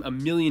use him a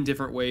million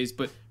different ways,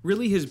 but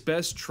really his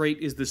best trait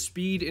is the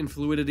speed and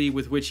fluidity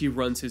with which he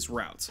runs his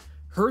routes.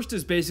 Hurst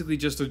is basically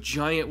just a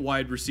giant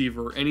wide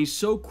receiver, and he's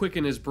so quick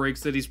in his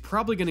breaks that he's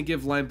probably going to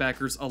give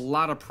linebackers a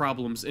lot of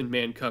problems in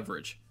man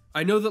coverage.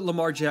 I know that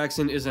Lamar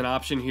Jackson is an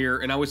option here,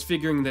 and I was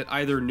figuring that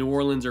either New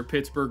Orleans or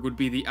Pittsburgh would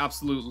be the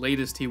absolute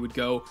latest he would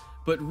go,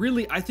 but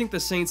really I think the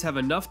Saints have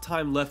enough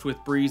time left with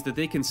Brees that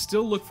they can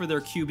still look for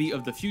their QB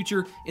of the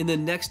future in the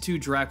next 2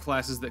 draft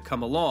classes that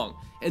come along.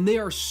 And they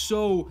are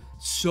so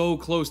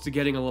close to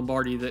getting a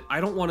Lombardi that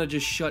I don't want to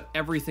just shut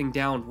everything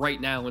down right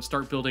now and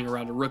start building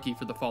around a rookie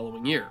for the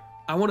following year.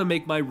 I want to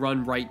make my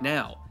run right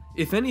now.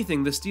 If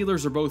anything, the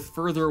Steelers are both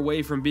further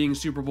away from being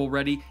Super Bowl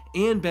ready,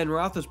 and Ben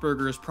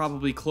Roethlisberger is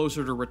probably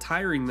closer to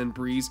retiring than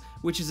Breeze,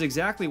 which is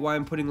exactly why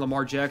I'm putting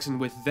Lamar Jackson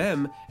with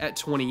them at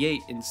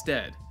 28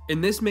 instead.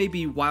 And this may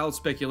be wild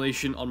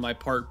speculation on my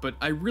part, but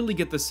I really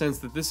get the sense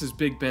that this is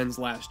Big Ben's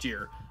last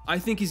year. I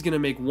think he's going to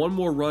make one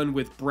more run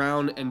with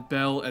Brown and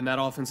Bell and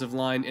that offensive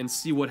line and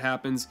see what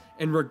happens,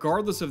 and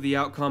regardless of the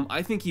outcome,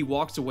 I think he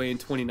walks away in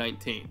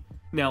 2019.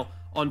 Now,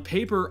 on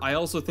paper, I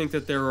also think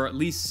that there are at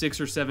least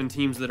 6 or 7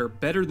 teams that are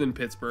better than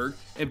Pittsburgh,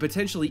 and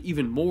potentially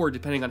even more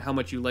depending on how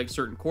much you like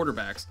certain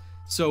quarterbacks.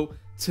 So,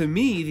 to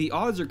me, the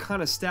odds are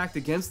kind of stacked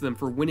against them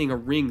for winning a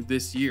ring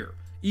this year.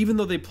 Even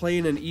though they play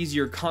in an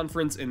easier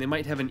conference and they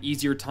might have an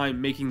easier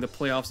time making the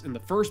playoffs in the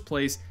first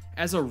place,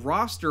 as a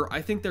roster,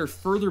 I think they're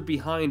further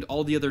behind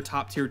all the other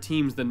top-tier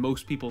teams than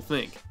most people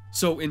think.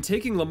 So in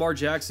taking Lamar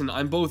Jackson,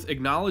 I'm both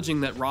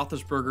acknowledging that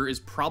Roethlisberger is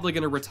probably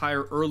going to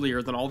retire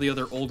earlier than all the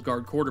other old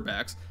guard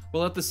quarterbacks,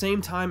 while at the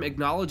same time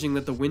acknowledging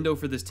that the window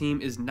for this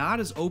team is not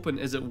as open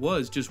as it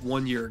was just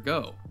 1 year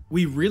ago.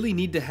 We really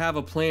need to have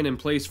a plan in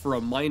place for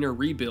a minor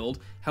rebuild.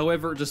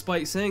 However,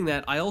 despite saying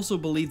that, I also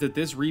believe that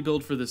this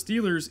rebuild for the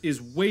Steelers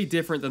is way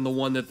different than the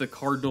one that the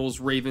Cardinals,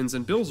 Ravens,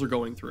 and Bills are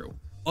going through.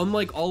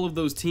 Unlike all of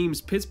those teams,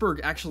 Pittsburgh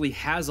actually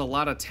has a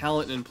lot of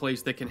talent in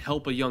place that can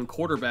help a young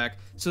quarterback,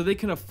 so they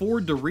can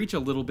afford to reach a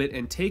little bit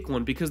and take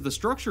one because the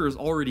structure is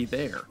already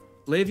there.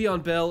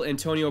 Le'Veon Bell,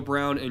 Antonio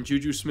Brown, and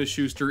Juju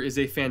Smith-Schuster is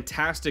a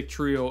fantastic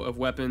trio of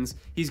weapons.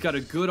 He's got a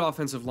good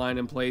offensive line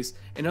in place,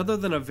 and other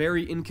than a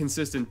very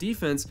inconsistent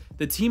defense,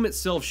 the team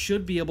itself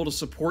should be able to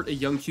support a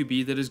young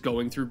QB that is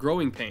going through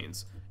growing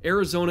pains.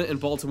 Arizona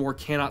and Baltimore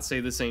cannot say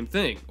the same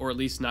thing, or at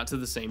least not to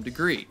the same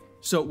degree.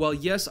 So while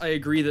yes, I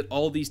agree that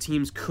all these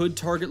teams could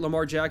target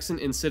Lamar Jackson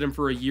and sit him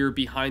for a year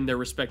behind their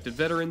respective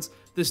veterans,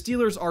 the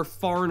Steelers are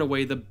far and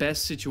away the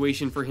best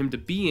situation for him to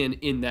be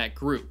in that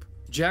group.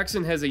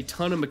 Jackson has a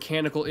ton of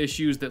mechanical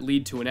issues that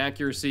lead to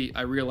inaccuracy,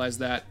 I realize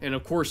that, and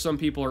of course some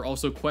people are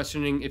also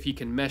questioning if he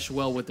can mesh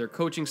well with their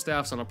coaching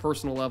staffs on a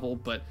personal level,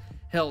 but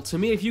hell, to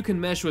me if you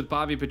can mesh with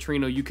Bobby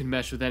Petrino, you can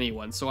mesh with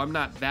anyone, so I'm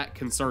not that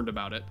concerned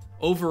about it.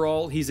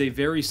 Overall, he's a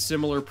very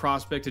similar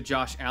prospect to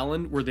Josh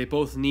Allen, where they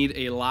both need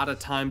a lot of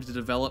time to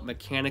develop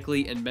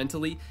mechanically and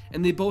mentally,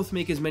 and they both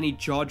make as many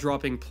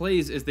jaw-dropping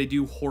plays as they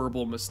do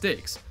horrible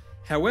mistakes.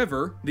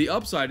 However, the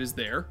upside is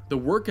there, the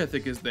work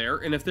ethic is there,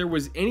 and if there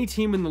was any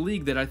team in the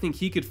league that I think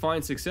he could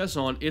find success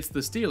on, it's the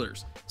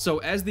Steelers. So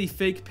as the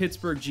fake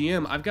Pittsburgh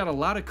GM, I've got a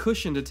lot of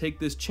cushion to take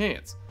this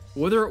chance.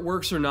 Whether it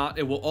works or not,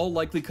 it will all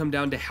likely come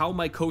down to how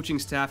my coaching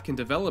staff can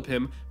develop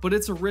him, but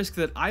it's a risk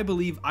that I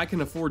believe I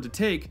can afford to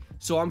take,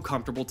 so I'm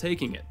comfortable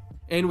taking it.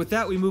 And with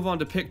that, we move on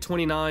to pick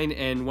 29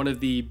 and one of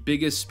the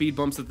biggest speed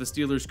bumps that the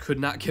Steelers could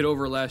not get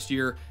over last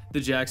year,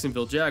 the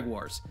Jacksonville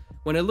Jaguars.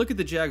 When I look at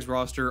the Jags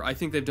roster, I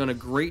think they've done a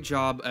great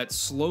job at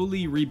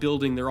slowly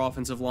rebuilding their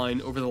offensive line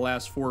over the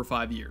last 4 or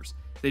 5 years.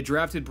 They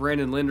drafted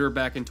Brandon Linder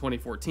back in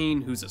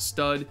 2014, who's a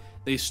stud.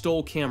 They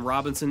stole Cam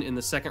Robinson in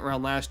the second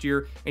round last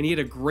year, and he had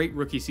a great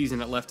rookie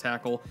season at left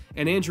tackle,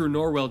 and Andrew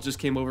Norwell just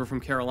came over from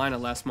Carolina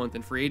last month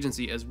in free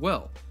agency as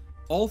well.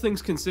 All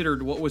things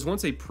considered, what was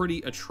once a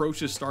pretty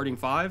atrocious starting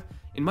five,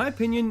 in my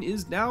opinion,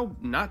 is now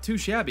not too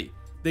shabby.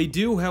 They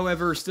do,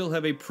 however, still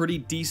have a pretty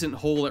decent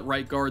hole at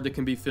right guard that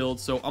can be filled,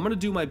 so I'm going to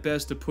do my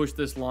best to push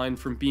this line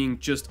from being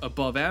just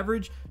above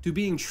average to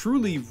being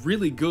truly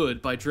really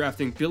good by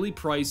drafting Billy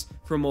Price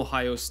from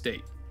Ohio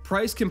State.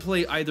 Price can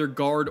play either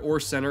guard or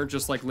center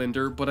just like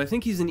Linder, but I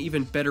think he's an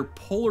even better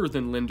puller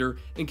than Linder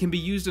and can be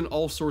used in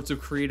all sorts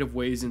of creative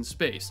ways in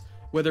space.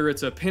 Whether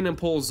it's a pin and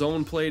pull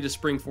zone play to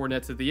spring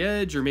Fournette to the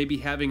edge, or maybe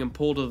having him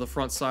pull to the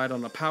front side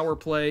on a power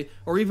play,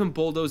 or even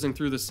bulldozing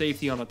through the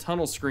safety on a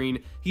tunnel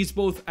screen, he's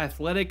both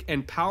athletic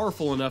and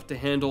powerful enough to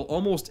handle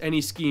almost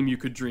any scheme you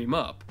could dream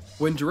up.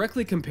 When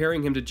directly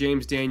comparing him to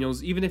James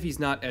Daniels, even if he's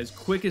not as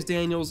quick as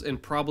Daniels and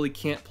probably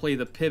can't play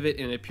the pivot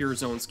in a pure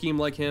zone scheme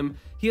like him,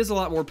 he has a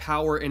lot more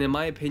power and in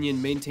my opinion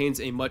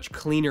maintains a much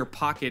cleaner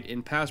pocket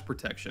in pass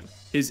protection.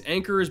 His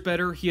anchor is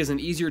better, he has an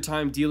easier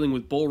time dealing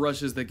with bull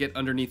rushes that get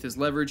underneath his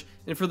leverage,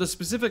 and for the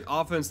specific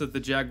offense that the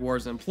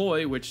Jaguars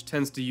employ, which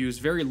tends to use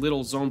very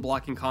little zone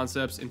blocking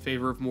concepts in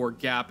favor of more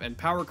gap and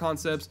power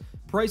concepts,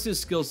 Price's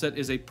skill set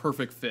is a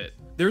perfect fit.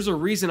 There's a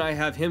reason I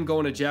have him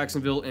going to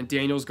Jacksonville and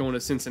Daniels going to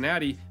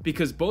Cincinnati,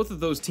 because both of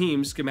those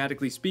teams,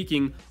 schematically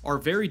speaking, are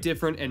very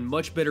different and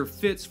much better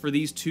fits for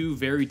these two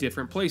very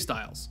different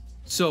playstyles.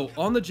 So,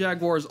 on the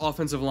Jaguars'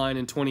 offensive line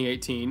in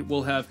 2018,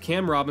 we'll have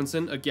Cam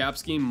Robinson, a gap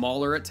scheme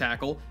mauler at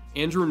tackle,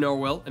 Andrew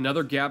Norwell,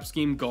 another gap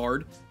scheme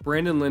guard,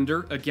 Brandon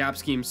Linder, a gap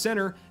scheme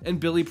center, and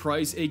Billy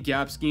Price, a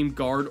gap scheme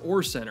guard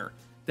or center.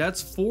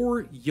 That's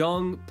 4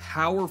 young,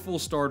 powerful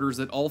starters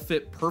that all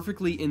fit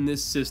perfectly in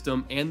this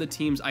system and the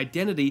team's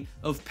identity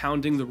of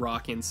pounding the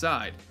rock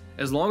inside.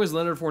 As long as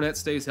Leonard Fournette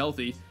stays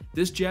healthy,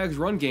 this Jags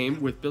run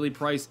game, with Billy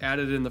Price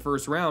added in the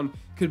first round,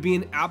 could be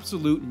an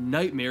absolute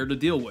nightmare to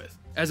deal with.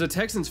 As a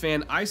Texans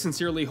fan, I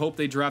sincerely hope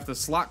they draft a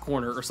slot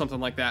corner or something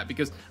like that,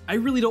 because I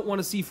really don't want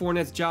to see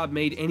Fournette's job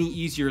made any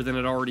easier than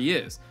it already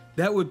is.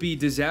 That would be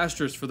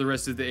disastrous for the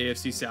rest of the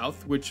AFC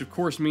South, which of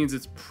course means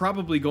it's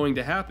probably going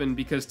to happen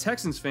because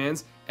Texans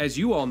fans, as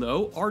you all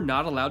know, are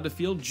not allowed to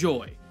feel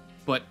joy.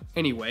 But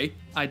anyway,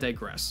 I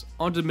digress.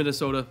 On to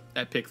Minnesota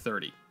at pick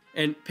 30.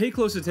 And pay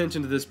close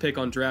attention to this pick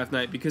on draft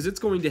night because it's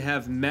going to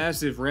have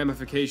massive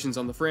ramifications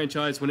on the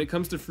franchise when it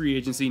comes to free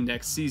agency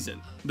next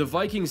season. The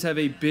Vikings have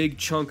a big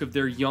chunk of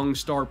their young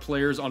star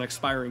players on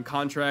expiring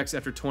contracts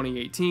after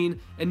 2018,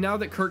 and now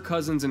that Kirk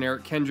Cousins and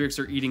Eric Kendricks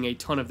are eating a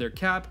ton of their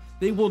cap,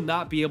 they will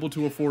not be able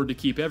to afford to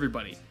keep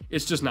everybody.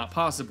 It's just not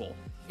possible.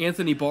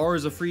 Anthony Barr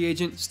is a free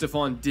agent,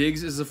 Stephon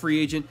Diggs is a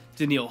free agent,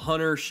 Danielle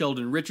Hunter,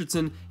 Sheldon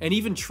Richardson, and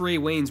even Trey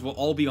Waynes will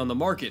all be on the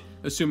market,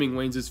 assuming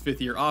Waynes'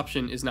 fifth-year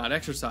option is not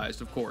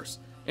exercised, of course.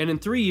 And in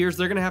 3 years,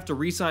 they're going to have to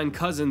re-sign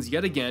Cousins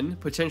yet again,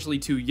 potentially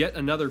to yet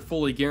another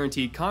fully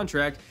guaranteed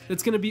contract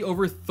that's going to be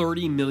over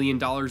 $30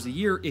 million a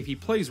year if he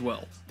plays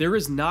well. There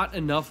is not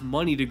enough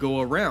money to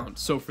go around,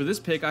 so for this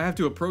pick, I have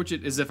to approach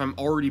it as if I'm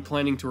already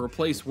planning to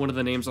replace one of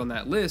the names on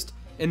that list,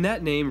 and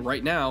that name,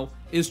 right now,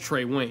 is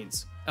Trey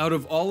Waynes. Out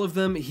of all of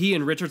them, he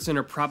and Richardson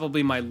are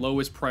probably my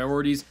lowest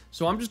priorities,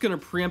 so I'm just going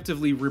to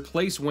preemptively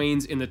replace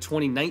Waynes in the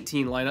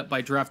 2019 lineup by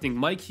drafting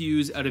Mike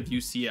Hughes out of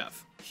UCF.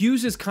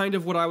 Hughes is kind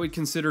of what I would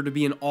consider to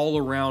be an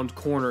all-around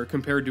corner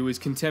compared to his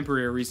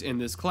contemporaries in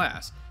this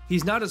class.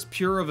 He's not as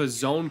pure of a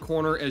zone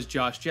corner as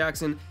Josh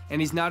Jackson,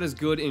 and he's not as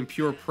good in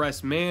pure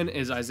press man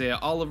as Isaiah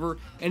Oliver,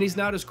 and he's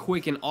not as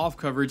quick in off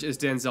coverage as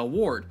Denzel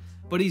Ward.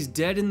 But he's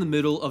dead in the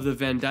middle of the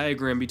Venn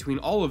diagram between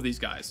all of these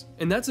guys.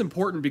 And that's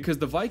important because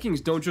the Vikings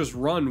don't just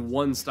run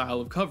one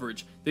style of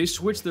coverage. They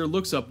switch their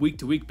looks up week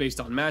to week based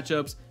on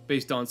matchups,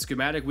 based on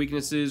schematic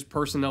weaknesses,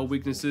 personnel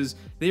weaknesses.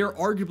 They are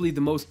arguably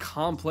the most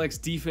complex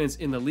defense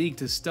in the league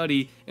to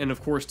study and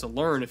of course to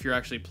learn if you're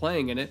actually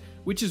playing in it,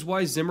 which is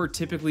why Zimmer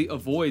typically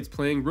avoids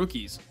playing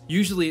rookies.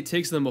 Usually it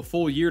takes them a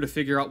full year to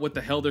figure out what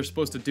the hell they're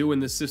supposed to do in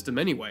this system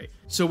anyway.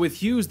 So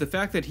with Hughes, the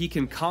fact that he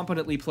can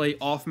competently play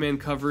off-man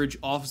coverage,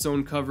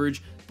 off-zone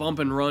coverage, bump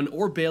and run,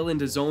 or bail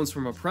into zones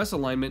from a press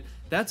alignment,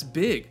 that's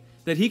big.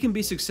 That he can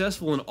be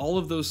successful in all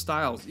of those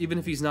styles, even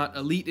if he's not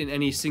elite in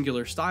any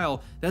singular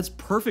style, that's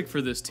perfect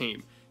for this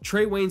team.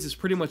 Trey Waynes is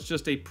pretty much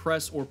just a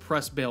press or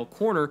press bail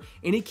corner,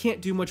 and he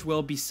can't do much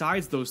well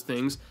besides those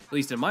things, at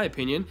least in my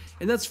opinion,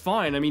 and that's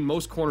fine. I mean,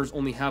 most corners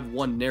only have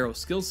one narrow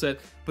skill set,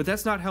 but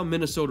that's not how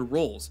Minnesota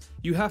rolls.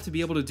 You have to be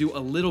able to do a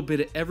little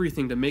bit of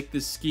everything to make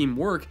this scheme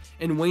work,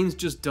 and Waynes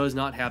just does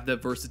not have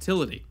that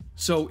versatility.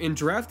 So in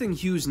drafting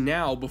Hughes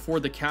now before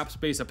the cap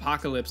space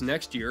apocalypse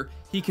next year,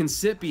 he can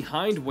sit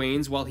behind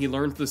Waynes while he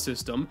learns the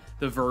system,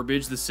 the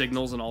verbiage, the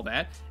signals and all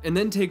that, and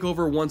then take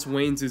over once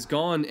Waynes is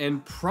gone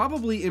and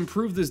probably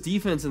improve this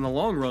defense in the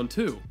long run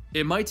too.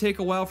 It might take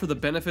a while for the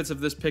benefits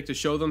of this pick to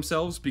show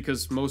themselves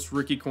because most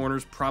rookie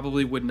corners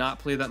probably would not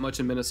play that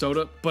much in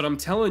Minnesota, but I'm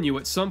telling you,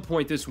 at some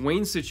point this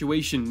Waynes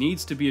situation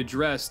needs to be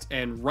addressed,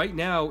 and right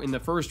now in the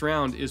first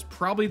round is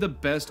probably the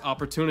best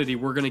opportunity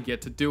we're going to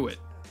get to do it.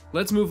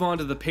 Let's move on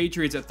to the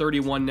Patriots at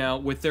 31 now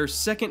with their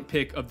second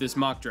pick of this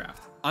mock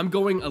draft. I'm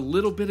going a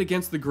little bit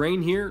against the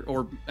grain here,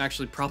 or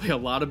actually probably a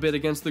lot of bit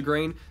against the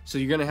grain, so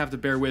you're going to have to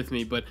bear with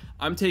me, but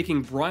I'm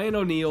taking Brian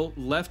O'Neill,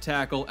 left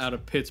tackle out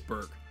of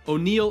Pittsburgh.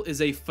 O'Neill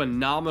is a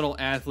phenomenal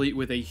athlete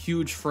with a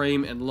huge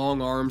frame and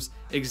long arms,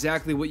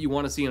 exactly what you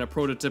want to see in a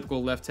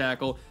prototypical left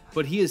tackle,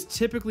 but he is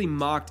typically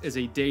mocked as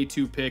a day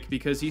 2 pick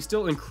because he's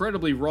still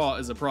incredibly raw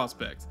as a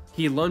prospect.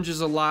 He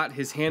lunges a lot,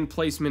 his hand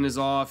placement is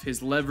off,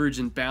 his leverage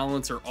and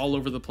balance are all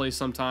over the place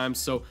sometimes,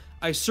 so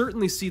I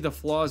certainly see the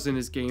flaws in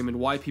his game and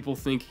why people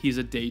think he's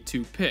a day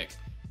 2 pick.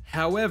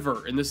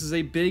 However, and this is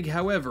a big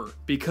however,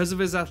 because of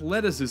his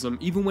athleticism,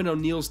 even when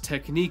O'Neill's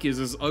technique is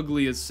as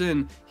ugly as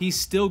sin, he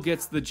still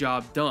gets the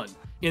job done.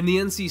 In the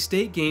NC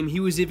State game, he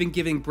was even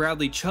giving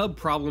Bradley Chubb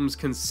problems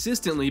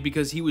consistently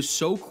because he was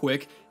so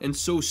quick and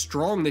so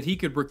strong that he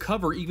could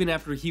recover even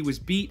after he was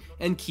beat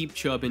and keep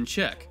Chubb in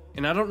check.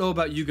 And I don't know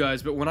about you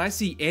guys, but when I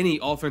see any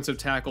offensive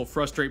tackle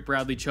frustrate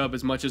Bradley Chubb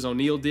as much as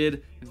O'Neill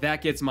did,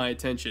 that gets my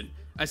attention.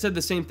 I said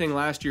the same thing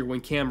last year when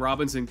Cam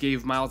Robinson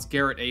gave Myles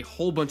Garrett a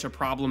whole bunch of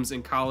problems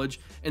in college,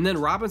 and then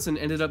Robinson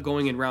ended up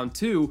going in round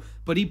 2,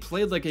 but he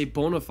played like a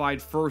bona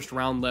fide first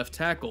round left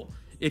tackle.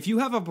 If you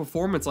have a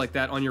performance like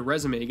that on your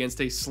resume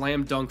against a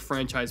slam dunk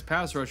franchise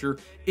pass rusher,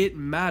 it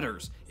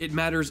matters. It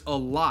matters a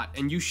lot,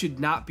 and you should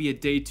not be a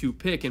day 2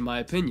 pick in my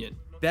opinion.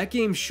 That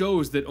game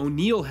shows that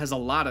O'Neill has a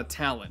lot of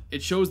talent.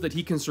 It shows that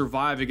he can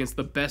survive against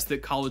the best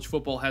that college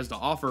football has to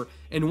offer,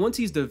 and once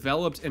he's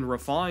developed and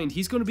refined,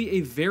 he's going to be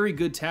a very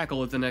good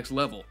tackle at the next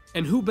level.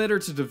 And who better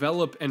to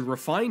develop and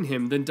refine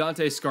him than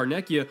Dante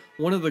Scarnecchia,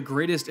 one of the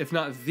greatest, if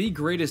not the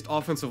greatest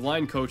offensive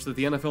line coach that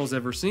the NFL's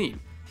ever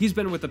seen. He's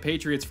been with the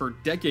Patriots for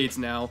decades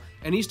now,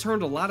 and he's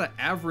turned a lot of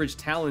average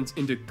talents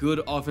into good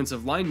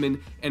offensive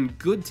linemen and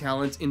good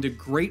talents into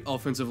great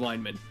offensive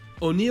linemen.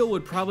 O'Neill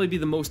would probably be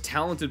the most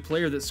talented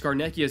player that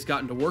Scarnecchia has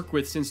gotten to work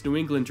with since New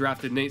England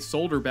drafted Nate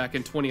Solder back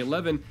in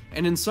 2011,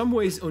 and in some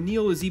ways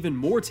O'Neill is even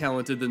more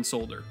talented than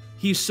Solder.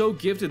 He's so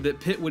gifted that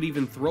Pitt would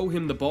even throw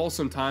him the ball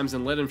sometimes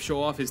and let him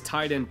show off his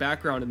tight end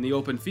background in the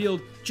open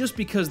field just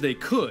because they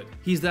could.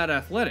 He's that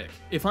athletic.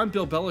 If I'm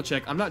Bill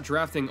Belichick, I'm not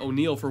drafting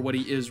O'Neal for what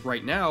he is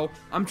right now,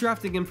 I'm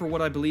drafting him for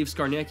what I believe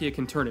Scarnecchia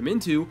can turn him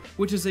into,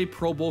 which is a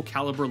Pro Bowl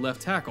caliber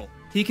left tackle.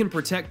 He can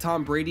protect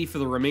Tom Brady for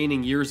the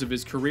remaining years of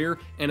his career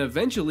and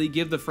eventually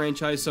give the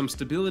franchise some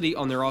stability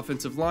on their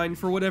offensive line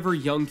for whatever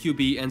young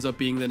QB ends up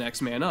being the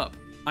next man up.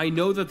 I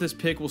know that this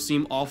pick will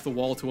seem off the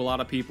wall to a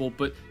lot of people,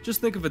 but just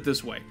think of it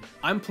this way.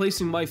 I'm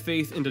placing my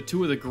faith into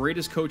two of the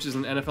greatest coaches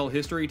in NFL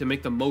history to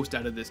make the most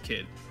out of this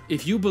kid.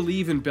 If you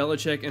believe in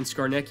Belichick and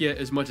Scarnecchia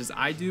as much as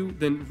I do,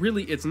 then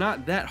really it's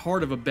not that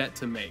hard of a bet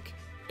to make.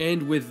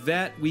 And with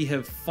that, we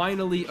have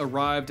finally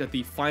arrived at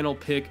the final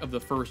pick of the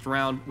first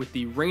round with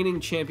the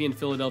reigning champion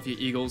Philadelphia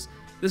Eagles.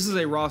 This is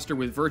a roster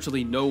with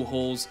virtually no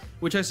holes,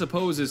 which I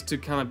suppose is to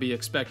kind of be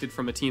expected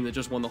from a team that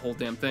just won the whole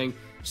damn thing.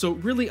 So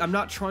really, I'm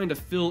not trying to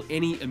fill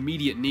any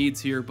immediate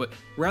needs here, but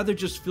rather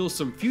just fill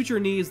some future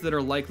needs that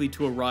are likely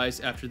to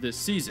arise after this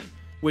season.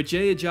 With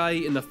Jay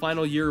Ajayi in the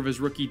final year of his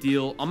rookie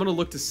deal, I'm going to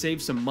look to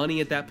save some money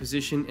at that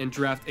position and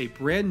draft a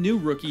brand new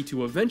rookie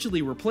to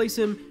eventually replace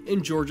him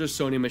in Georgia's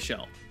Sony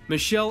Michel.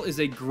 Michel is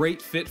a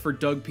great fit for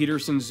Doug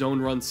Peterson's zone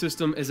run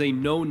system as a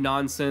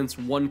no-nonsense,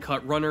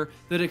 one-cut runner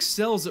that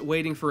excels at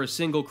waiting for a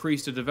single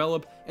crease to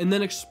develop and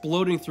then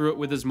exploding through it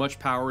with as much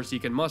power as he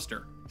can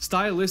muster.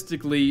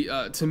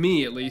 Stylistically, to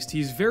me at least,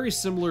 he's very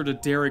similar to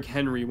Derrick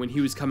Henry when he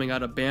was coming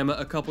out of Bama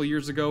a couple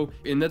years ago,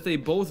 in that they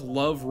both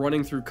love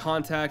running through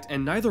contact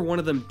and neither one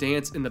of them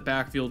dance in the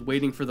backfield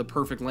waiting for the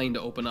perfect lane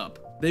to open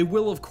up. They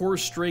will of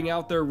course string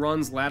out their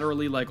runs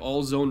laterally like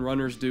all zone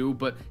runners do,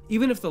 but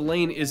even if the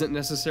lane isn't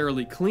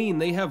necessarily clean,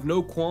 they have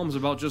no qualms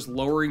about just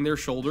lowering their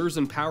shoulders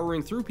and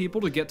powering through people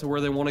to get to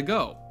where they want to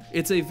go.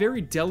 It's a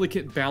very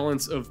delicate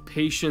balance of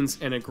patience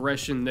and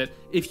aggression that,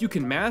 if you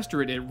can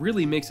master it, it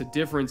really makes a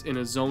difference in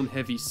a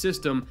zone-heavy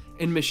system,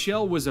 and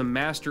Michel was a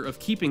master of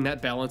keeping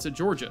that balance at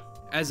Georgia.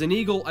 As an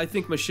Eagle, I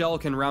think Michel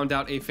can round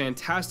out a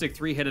fantastic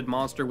three-headed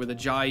monster with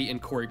Ajayi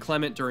and Corey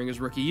Clement during his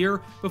rookie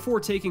year,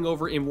 before taking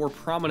over a more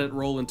prominent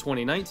role in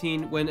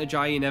 2019 when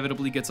Ajayi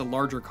inevitably gets a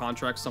larger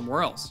contract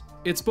somewhere else.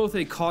 It's both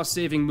a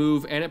cost-saving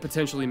move and it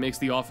potentially makes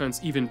the offense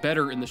even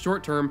better in the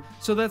short term,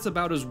 so that's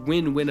about as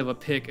win-win of a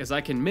pick as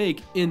I can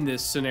make in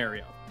this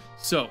scenario.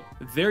 So,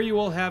 there you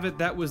all have it.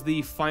 That was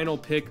the final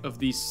pick of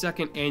the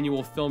second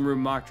annual Film Room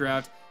Mock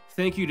Draft.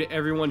 Thank you to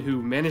everyone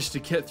who managed to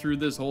get through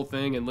this whole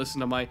thing and listen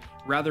to my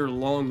rather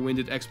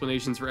long-winded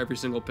explanations for every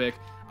single pick.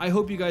 I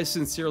hope you guys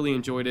sincerely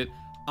enjoyed it.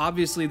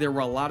 Obviously, there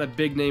were a lot of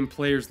big-name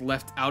players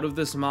left out of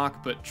this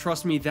mock, but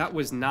trust me, that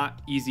was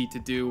not easy to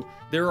do.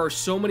 There are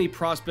so many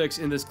prospects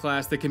in this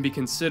class that can be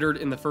considered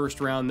in the first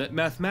round that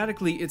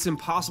mathematically it's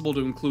impossible to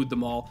include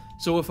them all.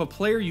 So if a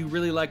player you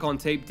really like on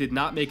tape did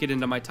not make it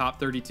into my top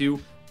 32,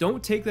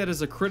 don't take that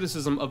as a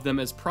criticism of them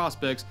as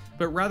prospects,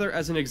 but rather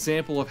as an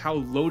example of how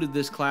loaded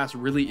this class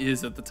really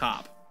is at the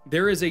top.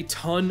 There is a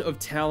ton of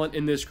talent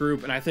in this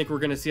group, and I think we're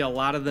going to see a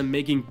lot of them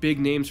making big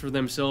names for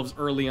themselves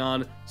early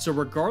on. So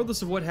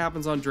regardless of what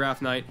happens on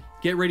draft night,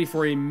 get ready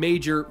for a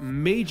major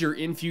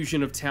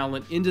infusion of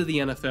talent into the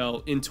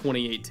NFL in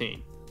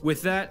 2018.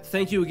 With that,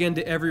 thank you again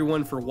to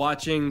everyone for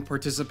watching,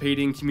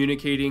 participating,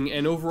 communicating,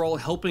 and overall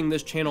helping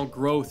this channel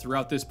grow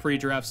throughout this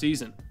pre-draft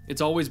season. It's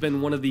always been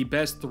one of the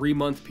best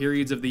 3-month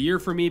periods of the year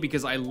for me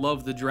because I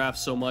love the draft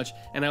so much,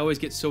 and I always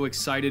get so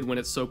excited when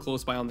it's so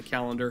close by on the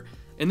calendar.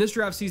 And this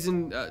draft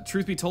season,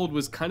 truth be told,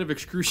 was kind of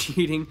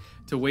excruciating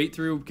to wait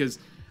through because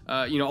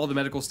all the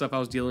medical stuff I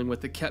was dealing with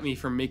that kept me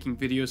from making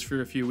videos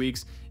for a few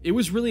weeks. It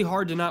was really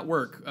hard to not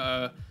work,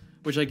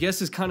 which I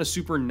guess is kind of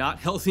super not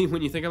healthy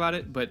when you think about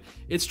it, but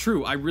it's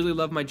true. I really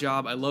love my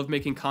job. I love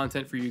making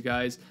content for you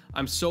guys.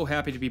 I'm so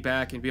happy to be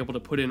back and be able to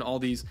put in all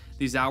these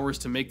hours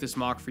to make this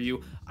mock for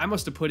you. I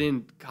must have put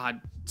in,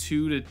 God,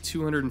 200 to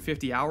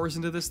 250 hours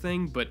into this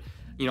thing, but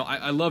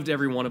I loved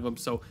every one of them.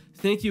 So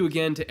thank you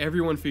again to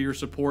everyone for your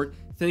support.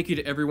 Thank you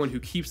to everyone who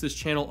keeps this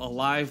channel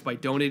alive by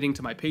donating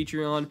to my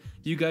Patreon.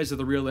 You guys are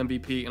the real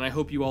MVP, and I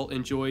hope you all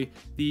enjoy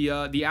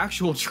the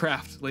actual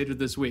draft later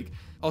this week.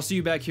 I'll see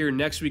you back here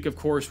next week, of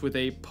course, with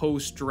a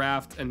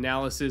post-draft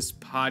analysis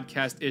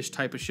podcast-ish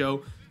type of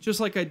show, just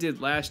like I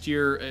did last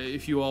year,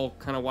 if you all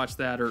kind of watched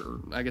that, or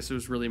I guess it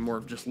was really more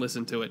of just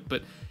listen to it.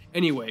 But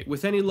anyway,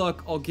 with any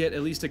luck, I'll get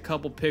at least a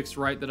couple picks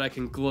right that I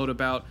can gloat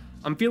about.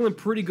 I'm feeling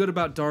pretty good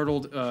about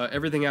Darnold.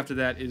 Everything after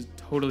that is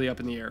totally up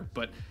in the air,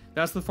 but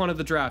that's the fun of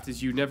the draft,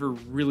 is you never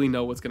really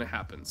know what's going to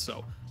happen.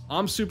 So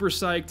I'm super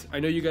psyched.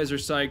 I know you guys are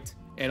psyched,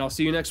 and I'll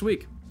see you next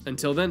week.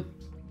 Until then,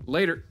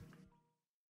 later.